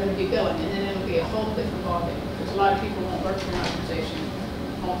 then we're going to be billing, and then it'll be a whole different ballgame. Because a lot of people won't work for an organization,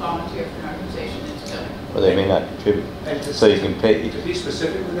 won't volunteer for an organization that's billing. Or they may not contribute. So you can pay. To be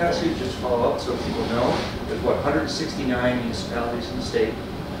specific with that, so you just follow up so people know, there's 169 municipalities in the state.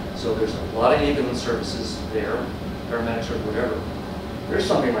 So there's a lot of ambulance services there, paramedics or whatever. There's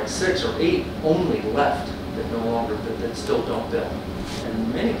something like 6 or 8 only left that still don't bill.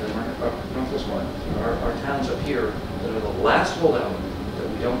 And many of them are Northwest one. Our towns up here that are the last holdout that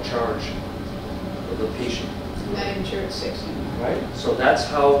we don't charge the patient. I'm not even sure it's 6 anymore. Right? So that's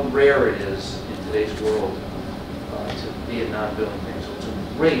how rare it is in today's world to be a non-billing thing. So it's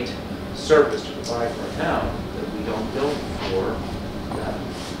a great service to provide for a town, we don't bill for that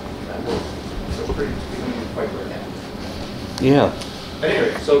work. So it's becoming quite rare now. Yeah.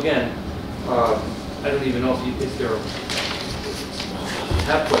 Anyway, so again, I don't even know if there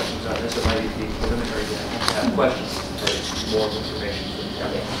have questions on this. It might be preliminary to have questions or more information for the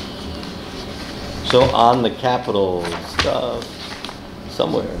capital. So on the capital stuff,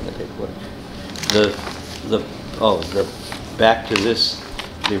 somewhere in the paperwork, the back to this,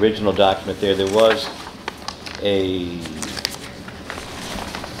 the original document there was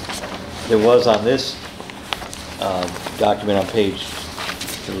on this document on page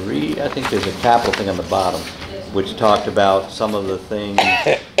 3, I think there's a capital thing on the bottom, which talked about some of the things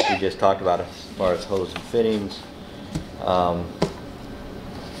we just talked about as far as hose and fittings.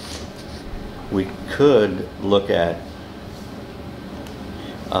 We could look at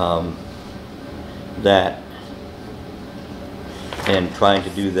that and trying to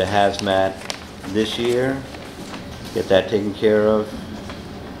do the hazmat this year, get that taken care of,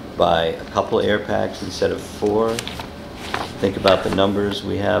 buy a couple air packs instead of 4. Think about the numbers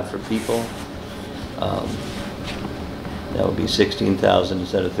we have for people. That would be 16,000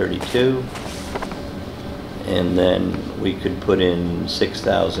 instead of 32. And then we could put in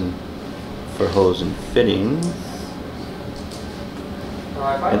 6,000 for hose and fittings. If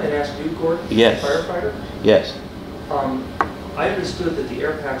I might ask you, Gordon, Yes. firefighter? Yes. I understood that the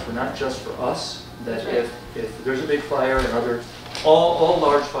air packs were not just for us, that if there's a big fire and all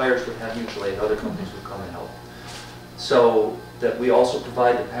large fires would have mutual aid, other companies would come and help. So that we also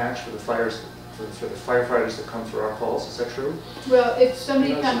provide the packs for the fires, for the firefighters that come through our calls, is that true? Well, if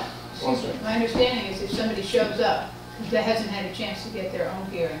somebody comes, my understanding is if somebody shows up that hasn't had a chance to get their own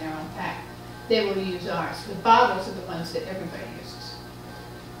gear and their own pack, they will use ours. The bottles are the ones that everybody uses.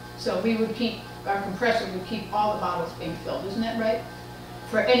 So we would keep, our compressor would keep all the bottles being filled, isn't that right?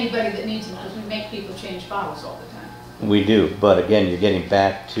 For anybody that needs them, because we make people change bottles all the time. We do, but again, you're getting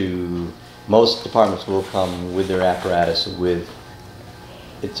back to, most departments will come with their apparatus with,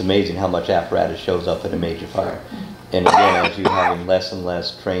 it's amazing how much apparatus shows up at a major fire. And again, as you're having less and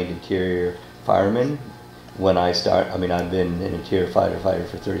less trained interior firemen, when I start, I mean, I've been an interior firefighter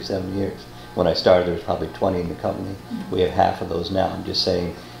for 37 years. When I started, there was probably 20 in the company. We have half of those now. I'm just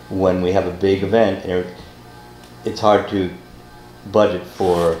saying, when we have a big event, and it's hard to budget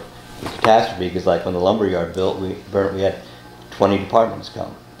for the catastrophe, because like when the lumberyard built, we had 20 departments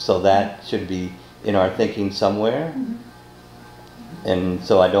come. So that should be in our thinking somewhere. And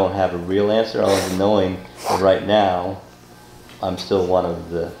so I don't have a real answer other than knowing that right now I'm still one of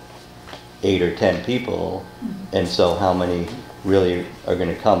the 8 or 10 people, and so how many really are going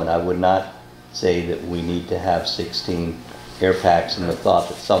to come? And I would not say that we need to have 16 air packs in the thought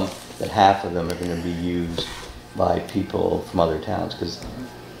that half of them are going to be used by people from other towns, because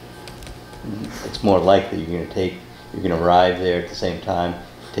it's more likely you're going to arrive there at the same time,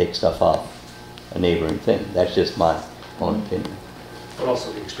 take stuff off a neighboring thing. That's just my own opinion. But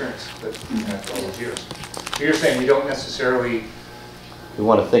also the experience that you have for all those years. So you're saying we don't necessarily, We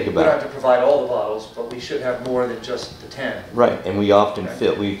want to think we don't have about to it. provide all the bottles, but we should have more than just the 10. Right, and we often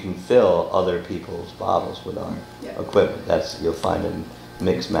Okay. we can fill other people's bottles with our equipment. You'll find a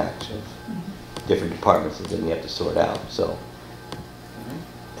mix match of different departments that then you have to sort out, so.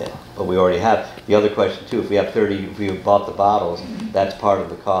 Yeah, but we already have, the other question too, if we bought the bottles, that's part of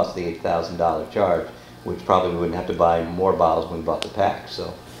the cost, the $8,000 charge, which probably we wouldn't have to buy more bottles when we bought the pack,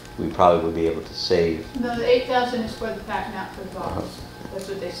 so we probably would be able to save. No, the 8,000 is for the pack, not for the bottles. That's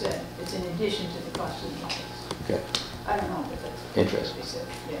what they said. It's in addition to the cost of the bottles. Okay, I don't know, but that's Interesting. what they said,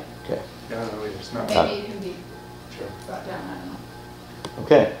 yeah. okay, No, it's not. Maybe it can be Sure. brought down, I don't know.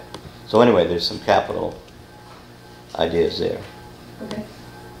 okay. So anyway, there's some capital ideas there. Okay.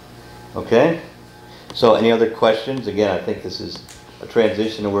 Okay? So any other questions? Again, I think this is a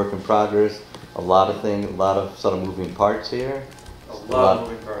transition, a work in progress, a lot of sort of moving parts here. A lot of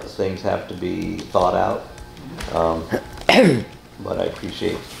moving parts. Things have to be thought out. But I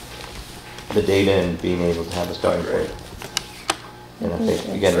appreciate the data and being able to have a starting point. And I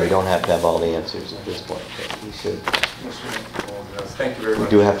think, again, we don't have to have all the answers at this point, but we should. Thank you very We much.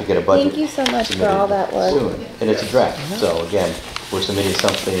 do have to get a budget. Thank you so much for submitted all that work. soon. And it's a draft, so again, we're submitting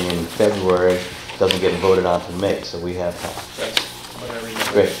something in February, doesn't get voted on until May, so we have time. That's whatever you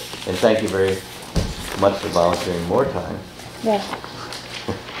know. Great, and thank you very much for volunteering more time Yeah.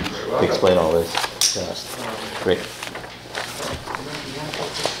 Very to welcome. explain all this to us. Great.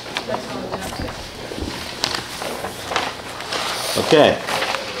 That's all the notes. Okay,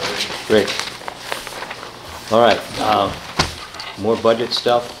 great. All right, more budget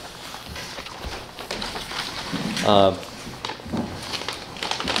stuff.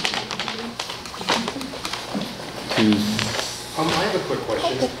 I have a quick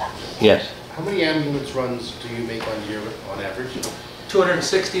question. Yes. How many ambulance runs do you make on average?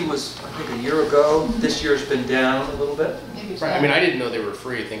 260 was, I think, a year ago. This year's been down a little bit. Maybe it's Right, I not. mean, I didn't know they were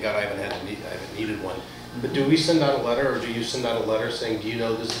free. Thank God I haven't needed one. But do we send out a letter, or do you send out a letter saying, do you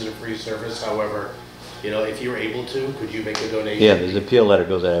know this is a free service? However, you know, if you're able to, could you make a donation? Yeah, the appeal letter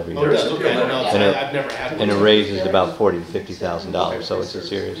goes out every Oh, it year. does, okay. No, And it- I've never had one. And it raises about $40,000 to $50,000, so it's a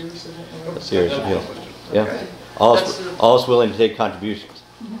serious appeal. Yeah. All is willing to take contributions.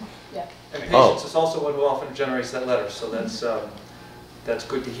 Yeah. And Oh. Patience is also one who often generates that letter, so that's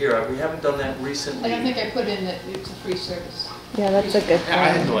good to hear. We haven't done that recently. I don't think I put in that it's a free service. Yeah, that's a good Yeah, I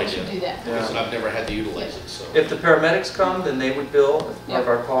had point. no We idea. should do that. Because I've never had to utilize it, so. If the paramedics come, then they would bill as part of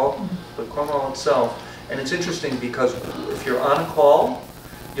Yeah. our call, but Cornwall itself. And it's interesting because if you're on a call,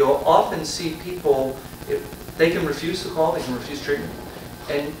 you'll often see people, if they can refuse the call, they can refuse treatment.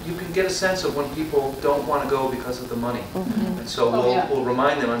 And you can get a sense of when people don't want to go because of the money. And so Oh, yeah. we'll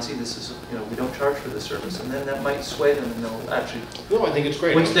remind them, and see, this is, you know, we don't charge for this service. And then that might sway them and they'll actually, No, I think it's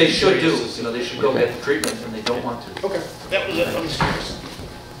great. which I'm they just should do, curious to see. you know, they should go get the treatment and they don't want to. Okay, that was it. I'm just curious.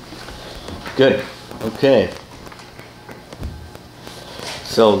 Good, okay.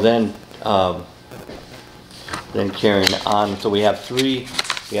 So then carrying on, so we have three,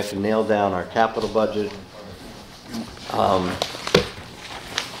 we have to nail down our capital budget.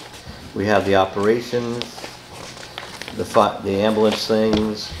 We have the operations, the ambulance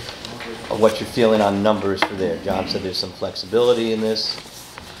things, what you're feeling on numbers for there. John said there's some flexibility in this.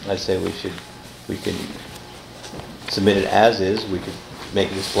 I say we can submit it as is, we could make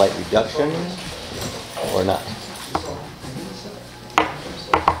it a slight reduction or not.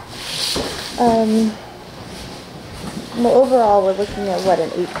 Well, overall, we're looking at what, an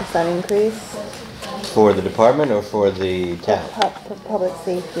 8% increase? For the department or for the town? For public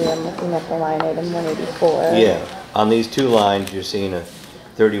safety, I'm looking at the line item 184. Yeah, on these two lines, you're seeing a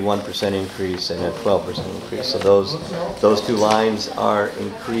 31% increase and a 12% increase. So those two lines are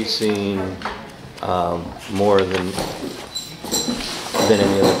increasing more than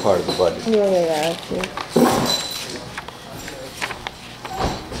any other part of the budget. Yeah, I see.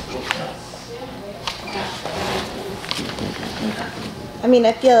 I mean,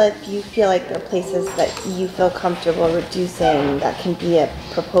 I feel if you feel like there are places that you feel comfortable reducing, that can be a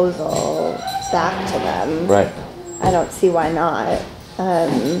proposal back to them. Right. I don't see why not.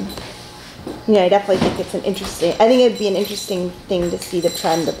 You know, I definitely think it's I think it'd be an interesting thing to see the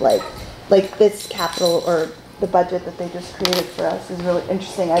trend of like this capital or the budget that they just created for us is really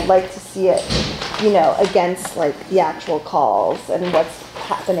interesting. I'd like to see it, you know, against like the actual calls and what's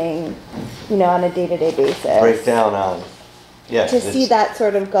happening, you know, on a day-to-day basis. Breakdown on, yes. To see that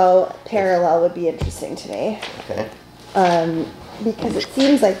sort of go parallel would be interesting to me. Okay. Because it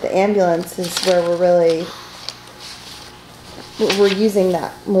seems like the ambulance is where we're using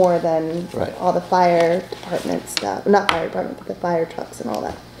that more than Right. all the fire department stuff. Not fire department, but the fire trucks and all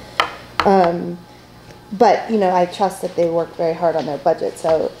that. But, you know, I trust that they work very hard on their budget.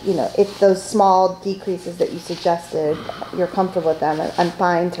 So, you know, if those small decreases that you suggested, you're comfortable with them, I'm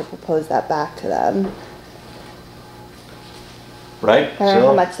fine to propose that back to them. Right? I don't know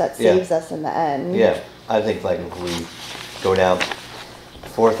how much that yeah. saves us in the end. Yeah, I think like if we go down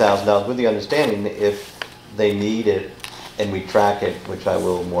 $4,000 with the understanding if they need it and we track it, which I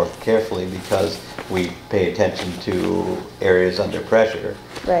will more carefully because we pay attention to areas under pressure.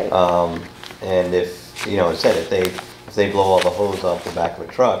 Right. And if, you know, instead if they blow all the hose off the back of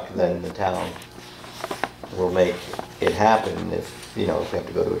a truck, then the town will make it happen if, you know, if we have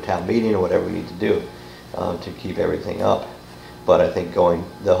to go to a town meeting or whatever we need to do to keep everything up. But I think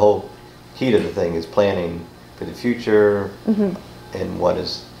the whole key to the thing is planning for the future and what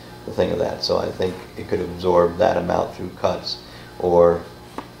is the thing of that. So I think it could absorb that amount through cuts or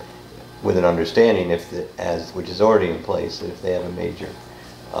with an understanding which is already in place, that if they have a major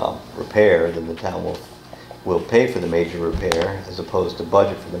repair, then the town will pay for the major repair as opposed to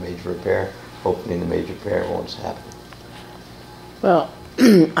budget for the major repair, hoping the major repair won't happen. Well,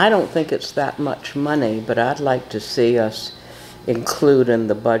 I don't think it's that much money, but I'd like to see us include in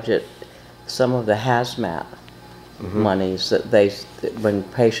the budget some of the hazmat monies that when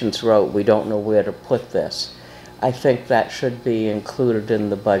patients wrote, we don't know where to put this. I think that should be included in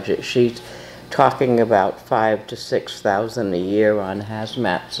the budget. She's talking about $5,000 to $6,000 a year on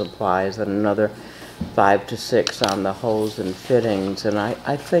hazmat supplies and another $5,000 to $6,000 on the hose and fittings, and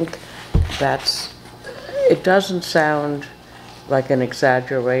I think it doesn't sound like an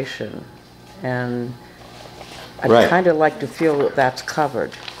exaggeration, and I'd Right. kind of like to feel that that's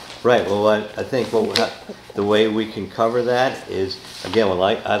covered. Right, well, I think the way we can cover that is, again,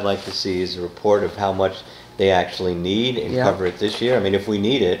 I'd like to see is a report of how much they actually need and Yeah. cover it this year. I mean, if we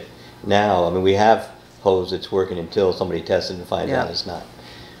need it now, I mean, we have hose that's working until somebody tests it and finds out Yeah. it's not.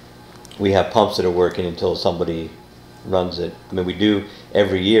 We have pumps that are working until somebody runs it. I mean, we do,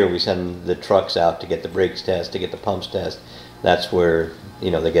 every year we send the trucks out to get the brakes test, to get the pumps test. That's where,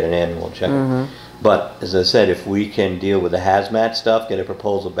 you know, they get an annual check. But as I said, if we can deal with the hazmat stuff, get a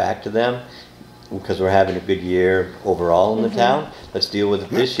proposal back to them, because we're having a good year overall in the town, let's deal with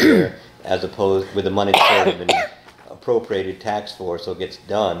it this year as opposed with the money that's already been appropriated tax for, so it gets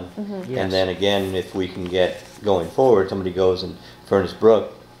done. Yes. And then again, if we can get going forward, somebody goes in Furnace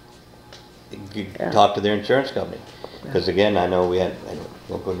Brook, talk to their insurance company. Because again, I know we had, I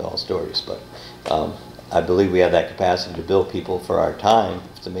won't go into all stories, but I believe we have that capacity to bill people for our time.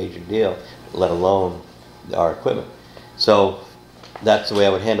 It's a major deal, let alone our equipment. So that's the way I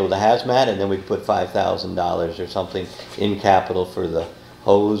would handle the hazmat, and then we put $5,000 or something in capital for the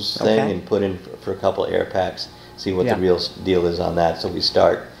hose thing, Okay. and put in for a couple air packs, see what Yeah. the real deal is on that, so we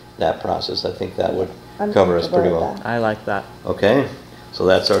start that process. I think that would I'm cover us comfortable pretty with well. that. I like that. Okay, so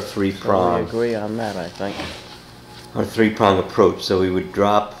that's our So we three-prong. agree on that, I think. Our three-prong approach. So we would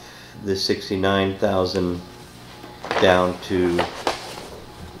drop the 69,000 down to,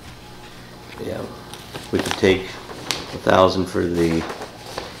 yeah, we could take 1,000 from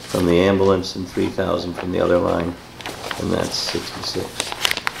the ambulance and 3,000 from the other line, and that's 66.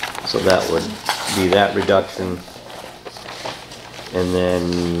 So that would be that reduction. And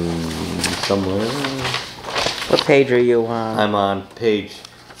then somewhere, What page are you on? I'm on page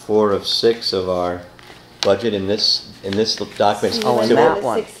 4 of 6 of our budget in this document. So you Oh, went and down that to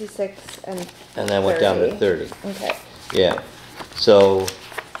one. 66 and And I went down to 30. Okay. Yeah. So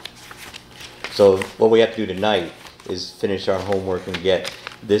what we have to do tonight is finish our homework and get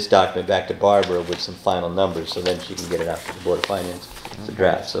this document back to Barbara with some final numbers, so then she can get it out to the Board of Finance as a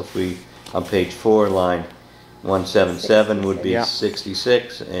draft. So if we, on page 4, line 177 would be Yeah.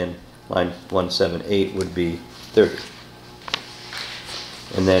 66, and line 178 would be 30.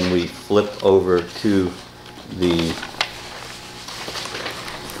 And then we flip over to the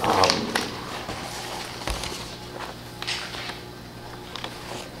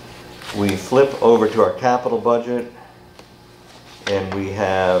we flip over to our capital budget, and we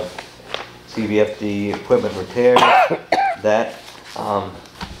have CVFD equipment repairs. That,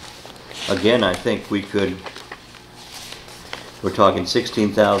 again, I think we could, we're talking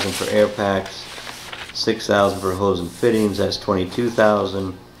 16,000 for air packs, 6,000 for hose and fittings, that's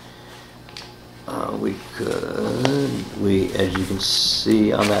 22,000. We could, as you can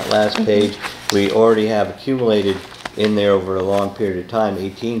see on that last page, we already have accumulated in there over a long period of time,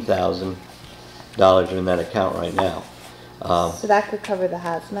 $18,000 in that account right now. So that could cover the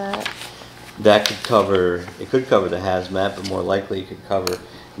hazmat. That could cover, it could cover the hazmat, but more likely it could cover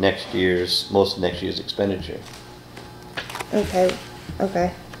next year's, most of next year's expenditure. Okay.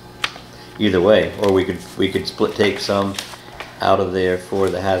 Okay. Either way, or we could take some out of there for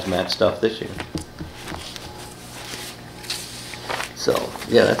the hazmat stuff this year. So,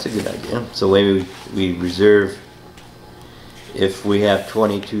 yeah, that's a good idea. So maybe we reserve, if we have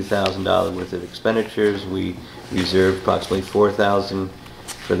 $22,000 worth of expenditures, we reserve approximately $4,000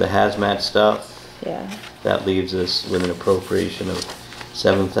 for the hazmat stuff. Yeah. That leaves us with an appropriation of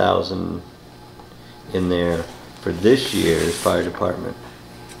 $7,000 in there for this year's fire department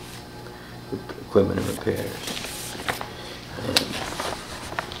equipment and repairs. And,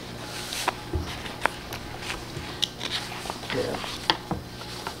 yeah.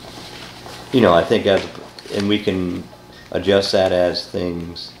 You know, I think and we can adjust that as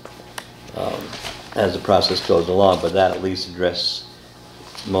things, as the process goes along, but that at least address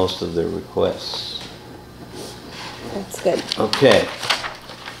most of the requests. That's good. Okay,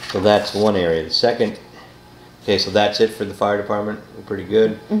 so that's one area. The second, okay, so that's it for the fire department. We're pretty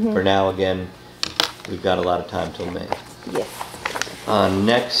good. For now, again, we've got a lot of time till May. Yes.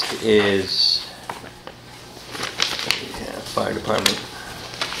 Next is fire department.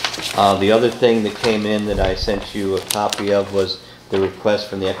 The other thing that came in that I sent you a copy of was the request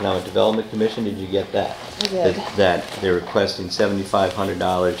from the Economic Development Commission. Did you get that? I did. That they're requesting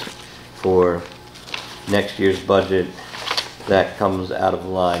 $7,500 for next year's budget. That comes out of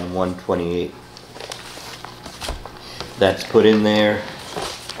line 128. That's put in there.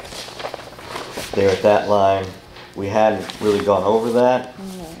 There at that line. We hadn't really gone over that.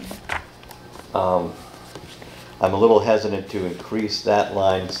 I'm a little hesitant to increase that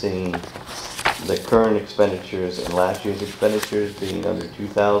line, seeing the current expenditures and last year's expenditures being under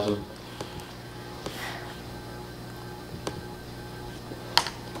 2,000.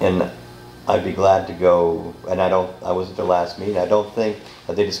 And I'd be glad to go, and I wasn't at the last meeting. I don't think,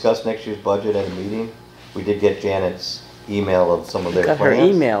 have they discussed next year's budget at a meeting? we did get Janet's email of some of their Got plans. her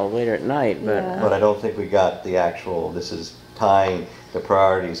email later at night, but. Yeah. But I don't think we got the actual, this is tying the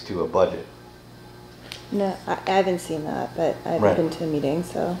priorities to a budget. No, I haven't seen that, but I've Right. been to a meeting,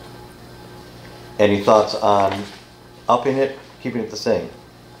 so. Any thoughts on upping it, keeping it the same?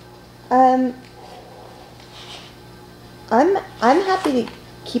 I'm happy to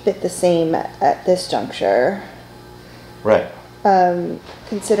keep it the same at this juncture. Right.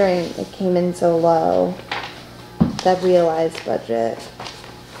 Considering it came in so low, that realized budget.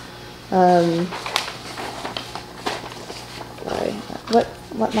 Sorry, what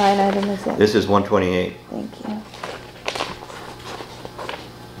line item is it? This is 128. Thank you.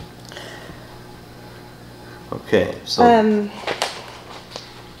 Okay, so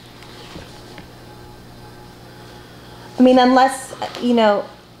I mean, unless, you know,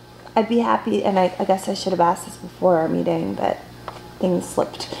 I'd be happy, and I guess I should have asked this before our meeting, but things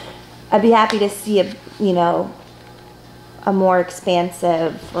slipped. I'd be happy to see a, you know, a more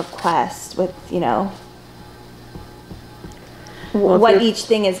expansive request with, you know, Well, if what you're- each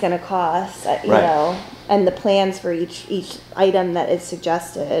thing is going to cost, you Right. know, and the plans for each item that is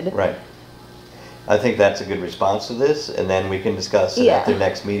suggested. right. I think that's a good response to this, and then we can discuss it at Yeah. the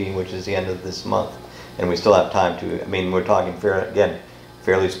next meeting, which is the end of this month. And we still have time to, I mean, we're talking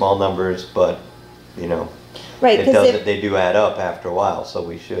fairly small numbers, but, you know, Right, it because doesn't, they do add up after a while, so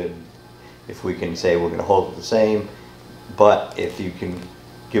we should, if we can say we're gonna hold it the same, but if you can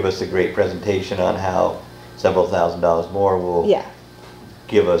give us a great presentation on how several $1,000s more will yeah.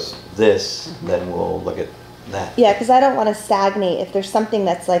 give us this, then we'll look at that. Yeah, because I don't want to stagnate. If there's something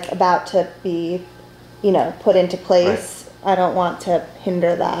that's like about to be, you know, put into place, I don't want to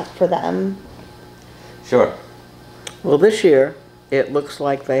hinder that for them. Sure. Well, this year, it looks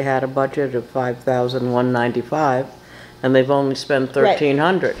like they had a budget of 5,195, and they've only spent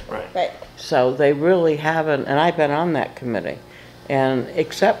 1,300. Right. Right. So they really haven't, and I've been on that committee, and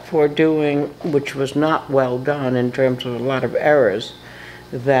except for doing, which was not well done in terms of a lot of errors,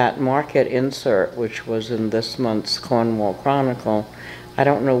 that market insert, which was in this month's Cornwall Chronicle, I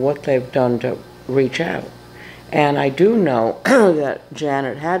don't know what they've done to reach out. And I do know that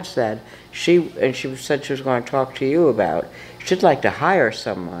Janet had said, she said she was going to talk to you about, she'd like to hire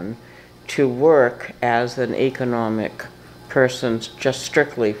someone to work as an economic person just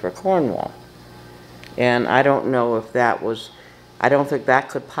strictly for Cornwall. And I don't know if that was, I don't think that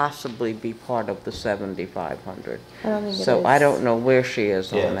could possibly be part of the 7,500. I don't think it So is. I don't know where she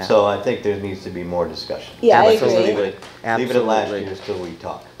is on Yeah, that. so I think there needs to be more discussion. Yeah, I So agree. leave it at last Absolutely. year till we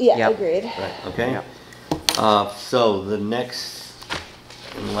talk. Yeah, Yep. agreed. Right, okay? Yep. So the next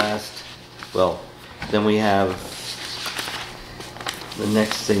and last, well, then we have the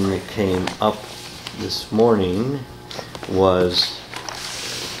next thing that came up this morning was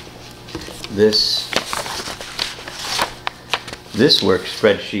this work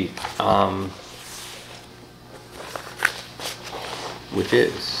spreadsheet, which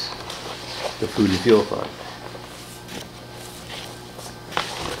is the food and fuel fund.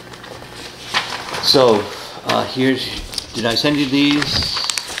 So, did I send you these?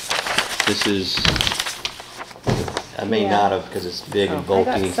 This is, I may Yeah. not have because it's big and I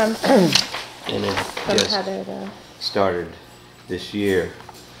bulky. got some from And it just Heather though. started this year.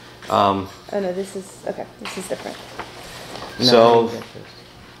 Oh no, this is, okay, this is different. No, I So, didn't get this.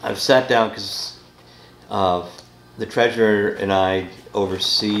 I've sat down because the treasurer and I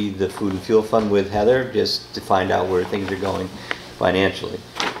oversee the food and fuel fund with Heather just to find out where things are going financially.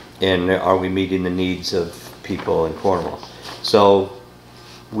 And are we meeting the needs of people in Cornwall? So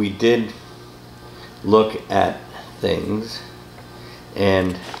we did look at things,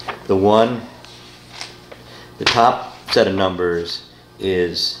 and the top set of numbers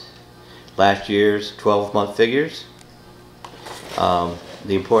is last year's 12-month figures. The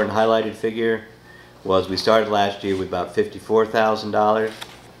important highlighted figure was we started last year with about $54,000.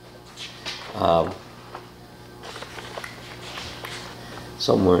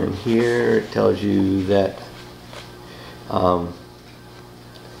 Somewhere in here it tells you that we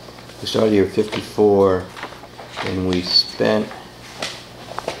started the year at 54 and we spent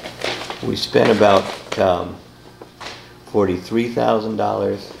about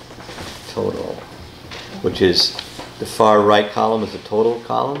 $43,000 total, which is the far right column is the total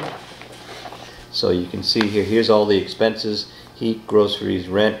column. So you can see here, here's all the expenses: heat, groceries,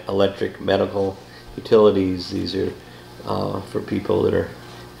 rent, electric, medical, utilities. These are for people that are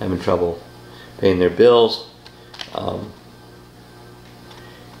having trouble paying their bills.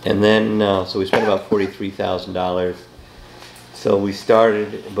 And then, so we spent about $43,000. So we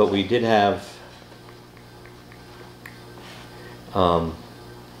started, but we did have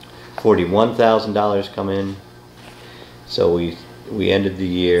 $41,000 come in. So we ended the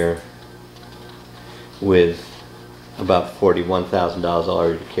year with about $41,000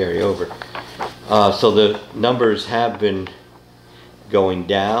 already to carry over. So the numbers have been going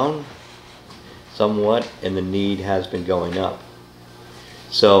down somewhat, and the need has been going up.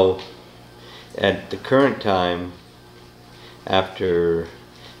 So at the current time, after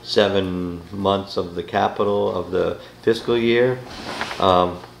 7 months of the capital of the fiscal year,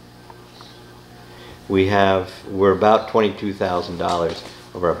 we're about $22,000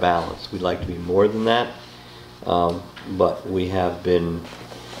 of our balance. We'd like to be more than that, but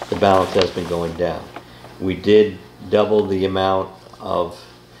the balance has been going down. We did double the amount of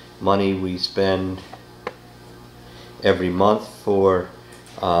money we spend every month for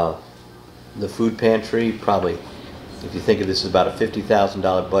the food pantry. Probably, if you think of this as about a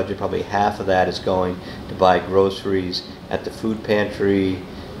 $50,000 budget, probably half of that is going to buy groceries at the food pantry,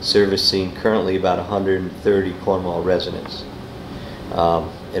 servicing currently about 130 Cornwall residents.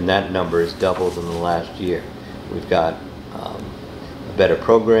 And that number is doubled in the last year. We've got a better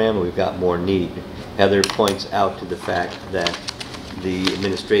program, we've got more need. Heather points out to the fact that the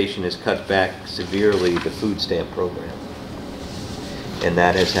administration has cut back severely the food stamp program, and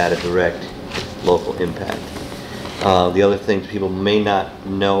that has had a direct local impact. The other things people may not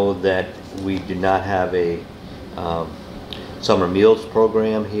know, that we do not have a summer meals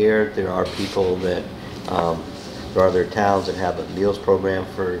program here. There are people that, there are other towns that have a meals program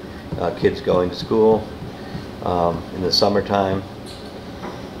for kids going to school in the summertime.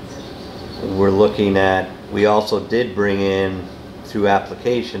 We also did bring in, through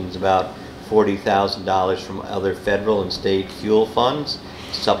applications, about $40,000 from other federal and state fuel funds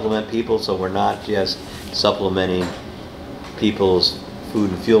to supplement people, so we're not just supplementing people's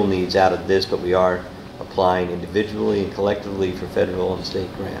food and fuel needs out of this, but we are applying individually and collectively for federal and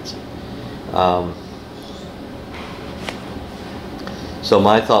state grants. So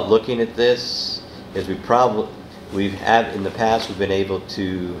my thought looking at this is in the past we've been able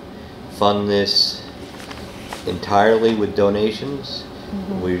to fund this entirely with donations.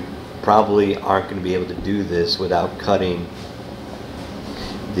 Mm-hmm. We probably aren't going to be able to do this without cutting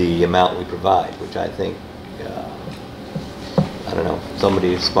the amount we provide, which I think, I don't know,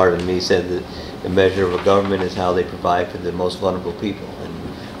 somebody smarter than me said that the measure of a government is how they provide for the most vulnerable people. And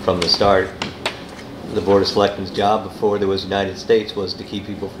from the start, the Board of Selectmen's job before there was the United States was to keep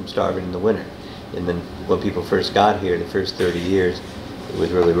people from starving in the winter. And then when people first got here, the first 30 years, it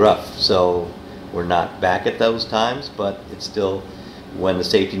was really rough. So we're not back at those times, but it's still, when the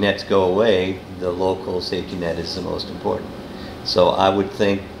safety nets go away, the local safety net is the most important. So I would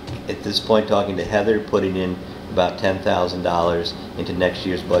think, at this point, talking to Heather, putting in about $10,000 into next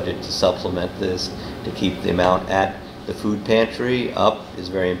year's budget to supplement this, to keep the amount at the food pantry up, is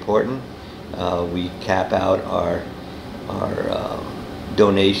very important. We cap out our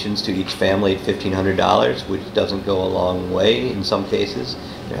donations to each family at $1,500, which doesn't go a long way in some cases.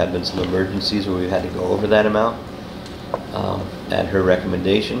 There have been some emergencies where we've had to go over that amount at her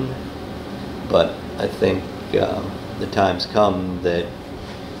recommendation. But I think the time's come that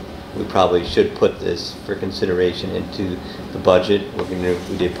we probably should put this for consideration into the budget. We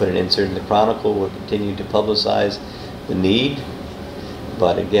did put an insert in the Chronicle. We'll continue to publicize the need.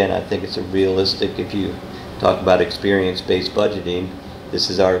 But again, I think it's a realistic, if you talk about experience-based budgeting, this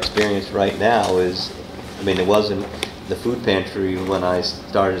is our experience right now. It wasn't, the food pantry when I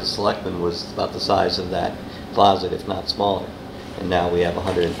started as selectman was about the size of that closet, if not smaller. And now we have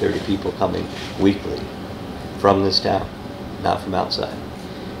 130 people coming weekly from this town, not from outside.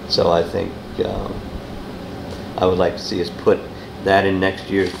 So I think I would like to see us put that in next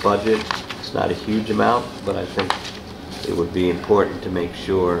year's budget. It's not a huge amount, but I think it would be important to make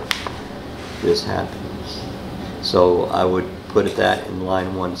sure this happens. So I would put that in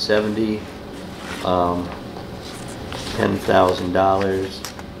line 170,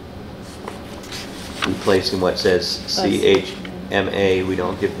 $10,000, replacing what says CHMA. We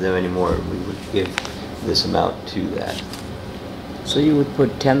don't give them anymore. We would give this amount to that. So you would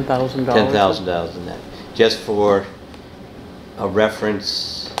put $10,000? $10,000 in that. Just for a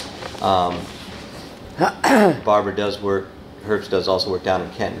reference, Barbara does work, Herbst does also work down in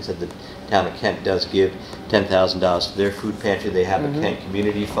Kent, and said the town of Kent does give $10,000 to their food pantry. They have a Kent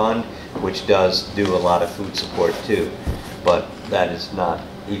Community Fund, which does do a lot of food support too. But that is not,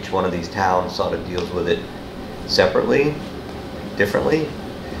 each one of these towns sort of deals with it separately, differently.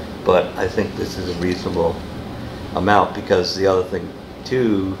 But I think this is a reasonable amount, because the other thing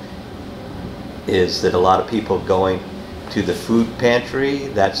too is that a lot of people going to the food pantry,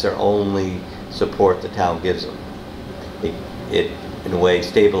 that's their only support the town gives them. in a way,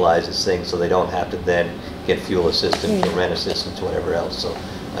 stabilizes things so they don't have to then get fuel assistance or rent assistance or whatever else. So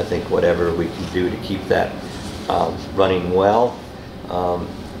I think whatever we can do to keep that running well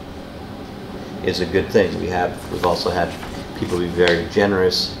is a good thing. We've also had people be very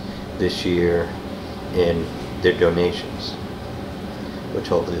generous this year in their donations, which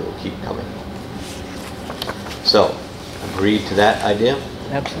hopefully will keep coming. So, agreed to that idea?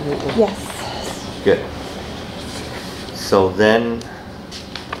 Absolutely. Yes. Good. So then,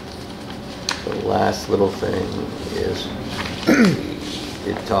 the last little thing is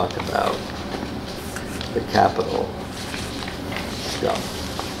we did talk about the capital stuff.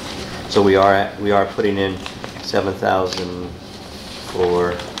 So we are putting in 7,000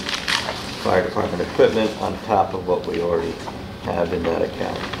 for fire department equipment on top of what we already have in that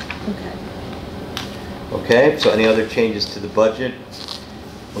account. Okay. Okay, so any other changes to the budget?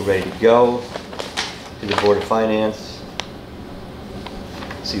 We're ready to go to the Board of Finance.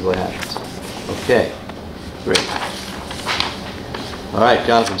 See what happens. Okay, great. All right,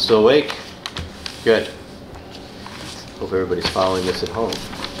 Jonathan, still awake? Good. Hope everybody's following this at home.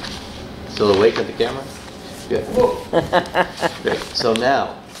 Still awake at the camera? Good. Great. So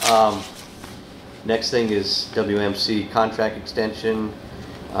now, next thing is WMC contract extension.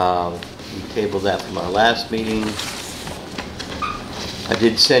 We tabled that from our last meeting. I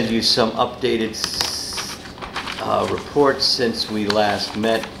did send you some updated reports since we last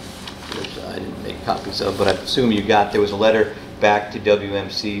met, which I didn't make copies of, but I assume you got. There was a letter back to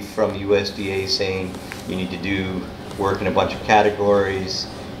WMC from USDA saying you need to do work in a bunch of categories.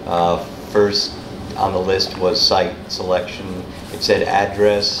 First on the list was site selection. It said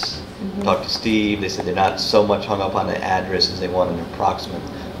address. Talked to Steve. They said they're not so much hung up on the address as they want an approximate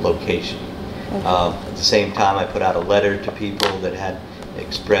location. At the same time, I put out a letter to people that had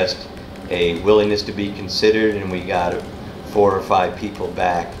expressed a willingness to be considered, and we got 4 or 5 people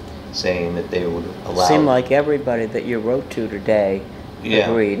back saying that they would allow. Seemed like everybody that you wrote to today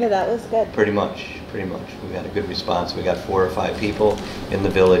agreed. Yeah, that was good. Pretty much. We got a good response. We got 4 or 5 people in the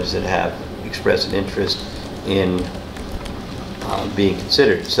village that have expressed an interest in being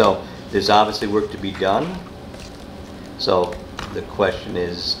considered. So there's obviously work to be done. So the question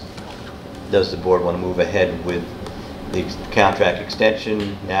is, does the board want to move ahead with the contract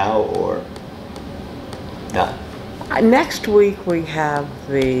extension now or not? Next week we have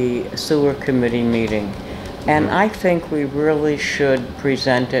the sewer committee meeting, and I think we really should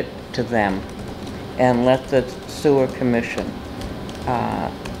present it to them and let the sewer commission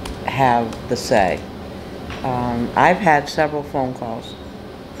have the say. I've had several phone calls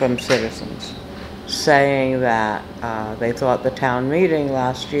from citizens saying that they thought the town meeting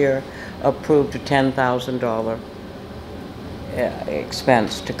last year approved a $10,000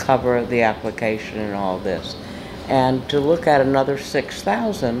 expense to cover the application and all this. And to look at another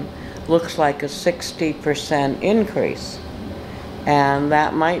 6,000 looks like a 60% increase. And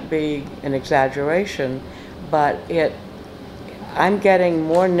that might be an exaggeration, but I'm getting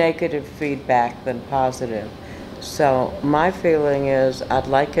more negative feedback than positive. So my feeling is I'd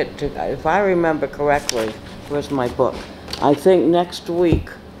like it to, if I remember correctly, where's my book? I think next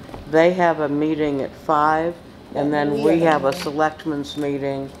week they have a meeting at 5, and then we have a selectmen's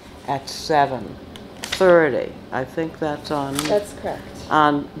meeting at 7:30. I think that's on. That's correct.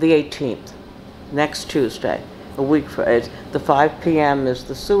 On the 18th, next Tuesday, a week for it. The 5 p.m. is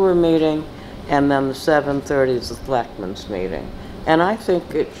the sewer meeting, and then the 7:30 is the selectmen's meeting. And I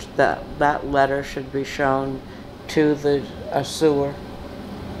think that letter should be shown to the sewer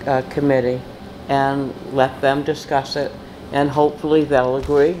committee and let them discuss it, and hopefully they'll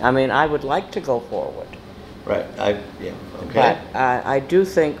agree. I mean, I would like to go forward. Right, yeah, okay. But I do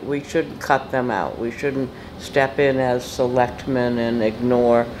think we shouldn't cut them out. We shouldn't step in as selectmen and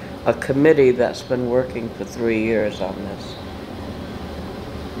ignore a committee that's been working for 3 years on this.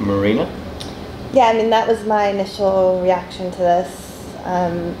 Marina? Yeah, I mean, that was my initial reaction to this.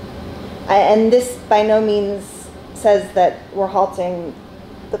 And this by no means says that we're halting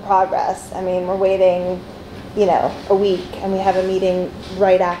the progress. I mean, we're waiting, a week, and we have a meeting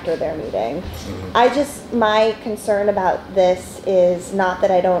right after their meeting. My concern about this is not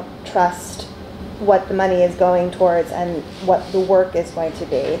that I don't trust what the money is going towards and what the work is going to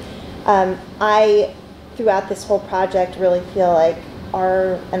be. I, throughout this whole project, really feel like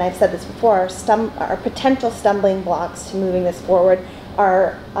and I've said this before, our potential stumbling blocks to moving this forward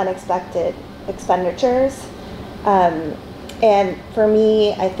are unexpected expenditures. And for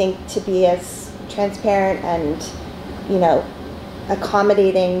me, I think to be as transparent and,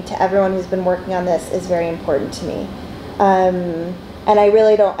 accommodating to everyone who's been working on this is very important to me. And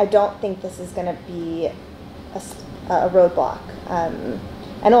I don't think this is going to be a roadblock.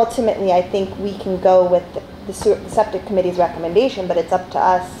 And ultimately, I think we can go with the septic committee's recommendation, but it's up to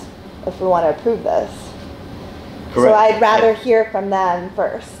us if we want to approve this. Correct. So I'd rather hear from them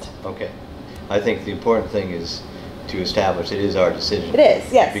first. Okay. I think the important thing is to establish it is our decision. It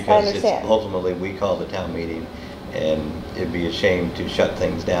is, yes, I Because understand. it's ultimately, we call the town meeting, and it'd be a shame to shut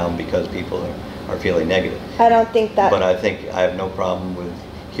things down because people are feeling negative. I don't think that. But I think I have no problem with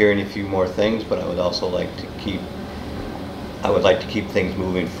hearing a few more things, but I would also like to keep things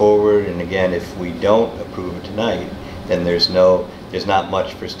moving forward. And again, if we don't approve it tonight, then there's not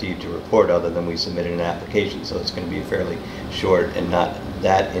much for Steve to report other than we submitted an application. So it's going to be a fairly short and not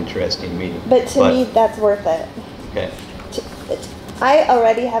that interesting meeting. But to me, that's worth it. Okay. I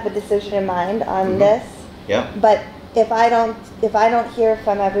already have a decision in mind on this. Yeah. But if I don't hear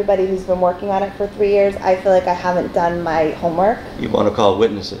from everybody who's been working on it for 3 years, I feel like I haven't done my homework. You want to call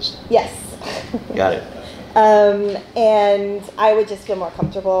witnesses? Yes. Got it. And I would just feel more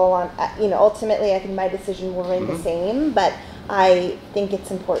comfortable on, ultimately I think my decision will remain the same, but I think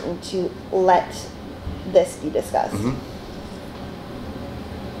it's important to let this be discussed.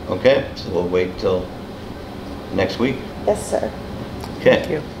 Okay, so we'll wait till next week. Yes, sir. Okay. Thank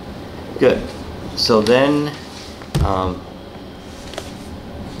you. Good. So then,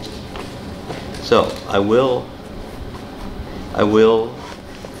 so I will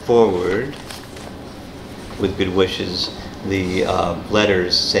forward with good wishes the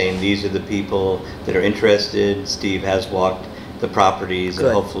letters saying these are the people that are interested. Steve has walked the properties, and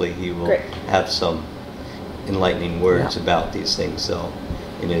Good. hopefully he will Great. have some enlightening words Yeah. about these things. So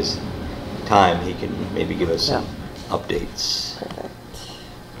in his time, he can maybe give us some updates. Perfect.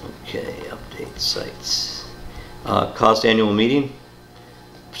 Okay, update sites. Cost annual meeting,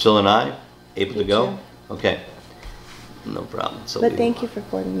 Priscilla and I, able to Me go? too. Okay, no problem. So But we- thank you for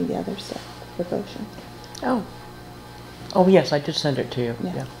forwarding me the other stuff for Goshen. Oh. Oh, yes, I did send it to you.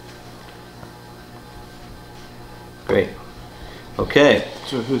 Yeah. Yeah. Great. Okay,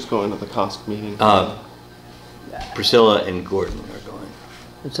 So who's going to the cost meeting? Priscilla and Gordon are going.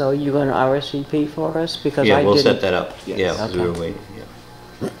 And so you going to RSVP for us? Because Yeah, I we'll didn't. set that up. Yes. Yeah, 'cause we were Okay. waiting,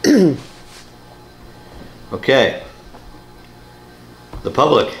 yeah. Okay. The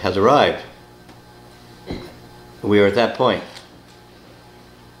public has arrived. We are at that point.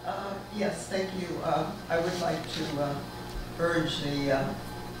 Yes, thank you. I would like to urge the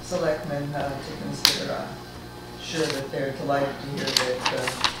selectmen to consider, sure that they're delighted to hear that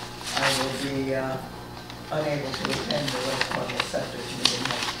I will be unable to attend the West Cornwall septic meeting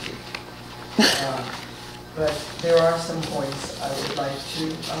next week. But there are some points I would like to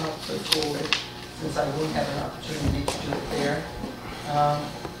put forward, since I won't have an opportunity to do it there.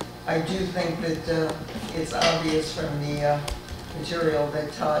 I do think that it's obvious from the material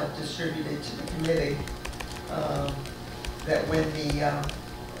that Todd distributed to the committee that when the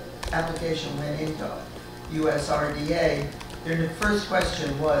application went into USRDA, their first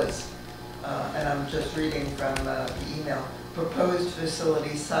question was, and I'm just reading from the email, proposed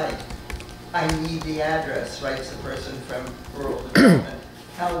facility site. I need the address, writes the person from rural development.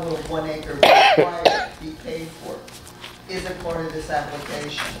 How will 1 acre required be paid for? Is it part of this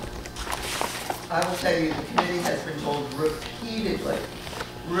application? I will tell you, the committee has been told repeatedly,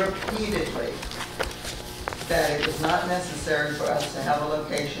 that it was not necessary for us to have a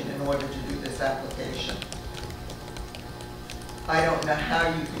location in order to do this application. I don't know how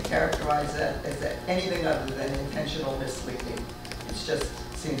you could characterize that as anything other than intentional misleading. It just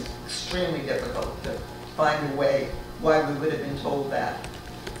seems extremely difficult to find a way why we would have been told that,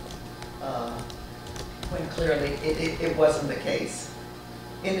 when clearly it wasn't the case.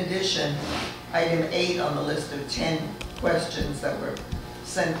 In addition, item 8 on the list of 10 questions that were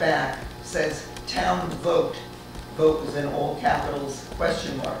sent back says town vote. Vote was in all capitals,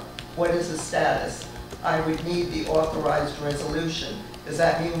 question mark. What is the status? I would need the authorized resolution. Does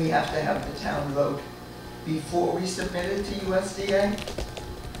that mean we have to have the town vote before we submit it to USDA?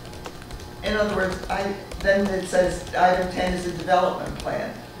 In other words, then it says item 10 is a development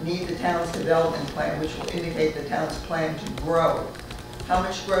plan. Need the town's development plan, which will indicate the town's plan to grow. How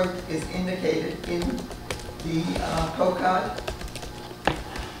much growth is indicated in the POCOD?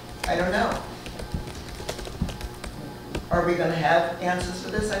 I don't know. Are we going to have answers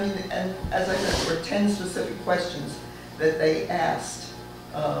for this? I mean, and as I said, there were 10 specific questions that they asked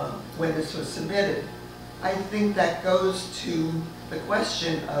when this was submitted. I think that goes to the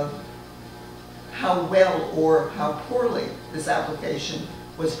question of how well or how poorly this application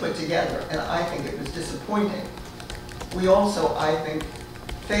was put together, and I think it was disappointing. We also, I think,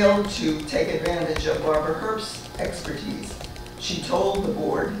 failed to take advantage of Barbara Herbst's expertise. She told the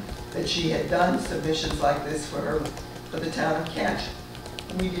board that she had done submissions like this for the town of Kent.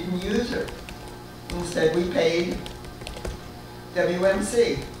 We didn't use her. Instead, we paid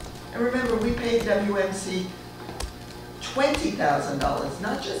WMC. And remember, we paid WMC $20,000,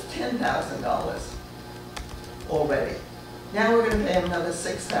 not just $10,000 already. Now we're going to pay them another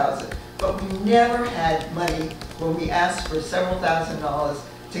 $6,000. But we never had money when we asked for several $1,000s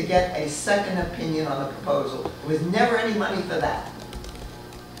to get a second opinion on the proposal. There was never any money for that.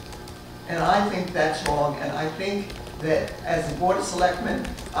 And I think that's wrong, and I think that as the Board of Selectmen,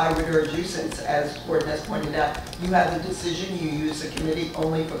 I would urge you, since, as Gordon has pointed out, you have the decision, you use the committee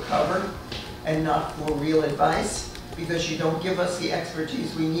only for cover and not for real advice, because you don't give us the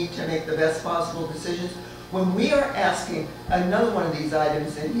expertise we need to make the best possible decisions. When we are asking, another one of these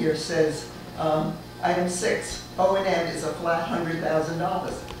items in here says, item 6, O&M is a flat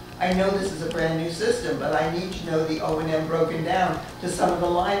 $100,000. I know this is a brand new system, but I need to know the O&M broken down to some of the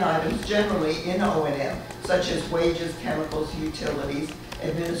line items generally in O&M, such as wages, chemicals, utilities,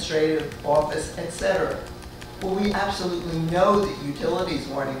 administrative, office, etc. Well, we absolutely know that utilities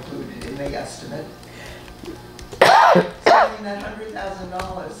weren't included in the estimate. So I mean, that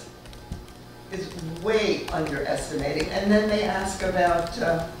 $100,000 is way underestimating. And then they ask about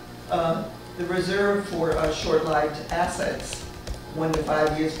the reserve for short-lived assets. 1 to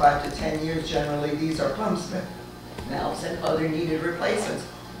 5 years, 5 to 10 years, generally these are pumps, valves, and other needed replacements.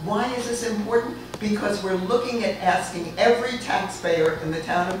 Why is this important? Because we're looking at asking every taxpayer in the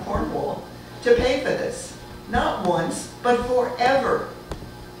town of Cornwall to pay for this. Not once, but forever.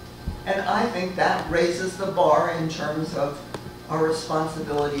 And I think that raises the bar in terms of our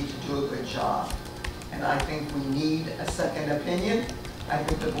responsibility to do a good job. And I think we need a second opinion. I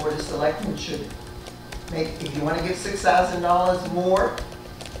think the Board of Selectmen should make, if you want to give $6,000 more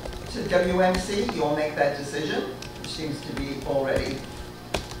to WMC, you'll make that decision, which seems to be already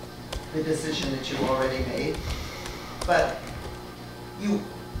the decision that you already made. But you,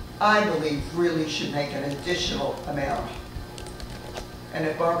 I believe, really should make an additional amount. And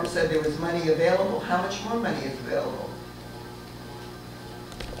if Barbara said there was money available, how much more money is available?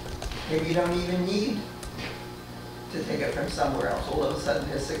 Maybe you don't even need to take it from somewhere else. All of a sudden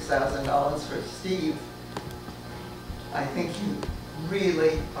there's $6,000 for Steve. I think you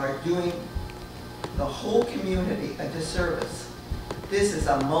really are doing the whole community a disservice. This is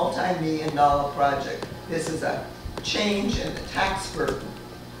a multi-million-dollar project. This is a change in the tax burden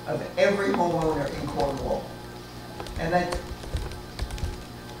of every homeowner in Cornwall. And that,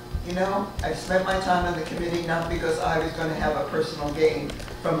 you know, I've spent my time on the committee not because I was going to have a personal gain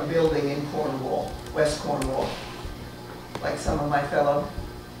from a building in Cornwall, West Cornwall, like some of my fellow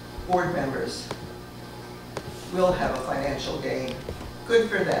board members will have a financial gain. Good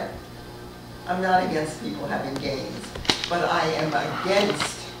for them. I'm not against people having gains, but I am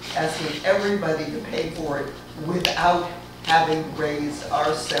against asking everybody to pay for it without having raised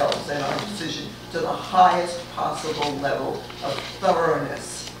ourselves and our decision to the highest possible level of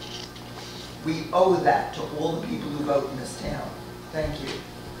thoroughness. We owe that to all the people who vote in this town. Thank you.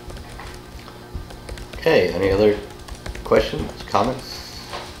 Okay, any other questions, comments?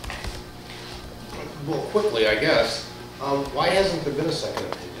 Well, quickly, I guess, why hasn't there been a second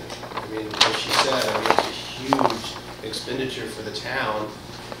opinion? I mean, as she said, I mean, it's a huge expenditure for the town.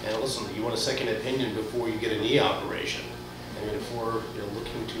 And listen, you want a second opinion before you get an e-operation. I mean, if we're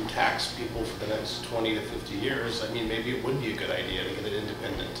looking to tax people for the next 20 to 50 years, I mean, maybe it would be a good idea to get an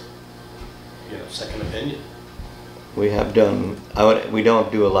independent, second opinion. We have done, we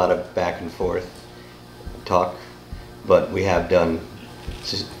don't do a lot of back and forth talk, but we have done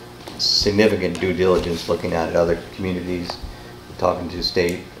significant due diligence looking at other communities, talking to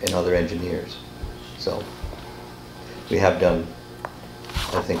state and other engineers. So we have done,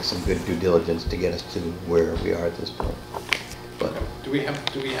 I think, some good due diligence to get us to where we are at this point. But do we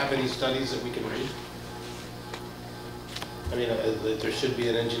have any studies that we can read? I mean, there should be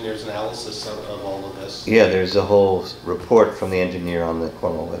an engineer's analysis of all of this. yeah, there's a whole report from the engineer on the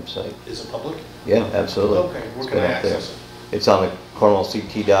Cornwall website. Is it public? Yeah, absolutely. Okay, we're going to access it. It's on the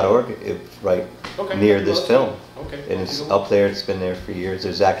cornwallct.org. It's right near this film. Okay. And it's up there. It's been there for years.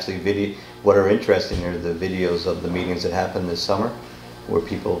 There's actually video. What are interesting are the videos of the meetings that happened this summer, where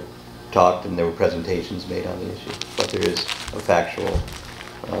people talked and there were presentations made on the issue. But there is a factual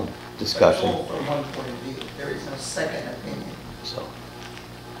discussion. But all from one point of view. There is no second opinion. So,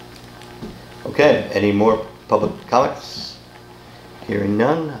 okay. Any more public comments? Hearing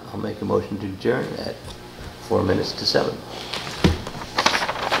none, I'll make a motion to adjourn at 4 minutes to 7.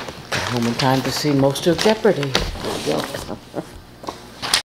 Home in time to see most of Jeopardy. There we go.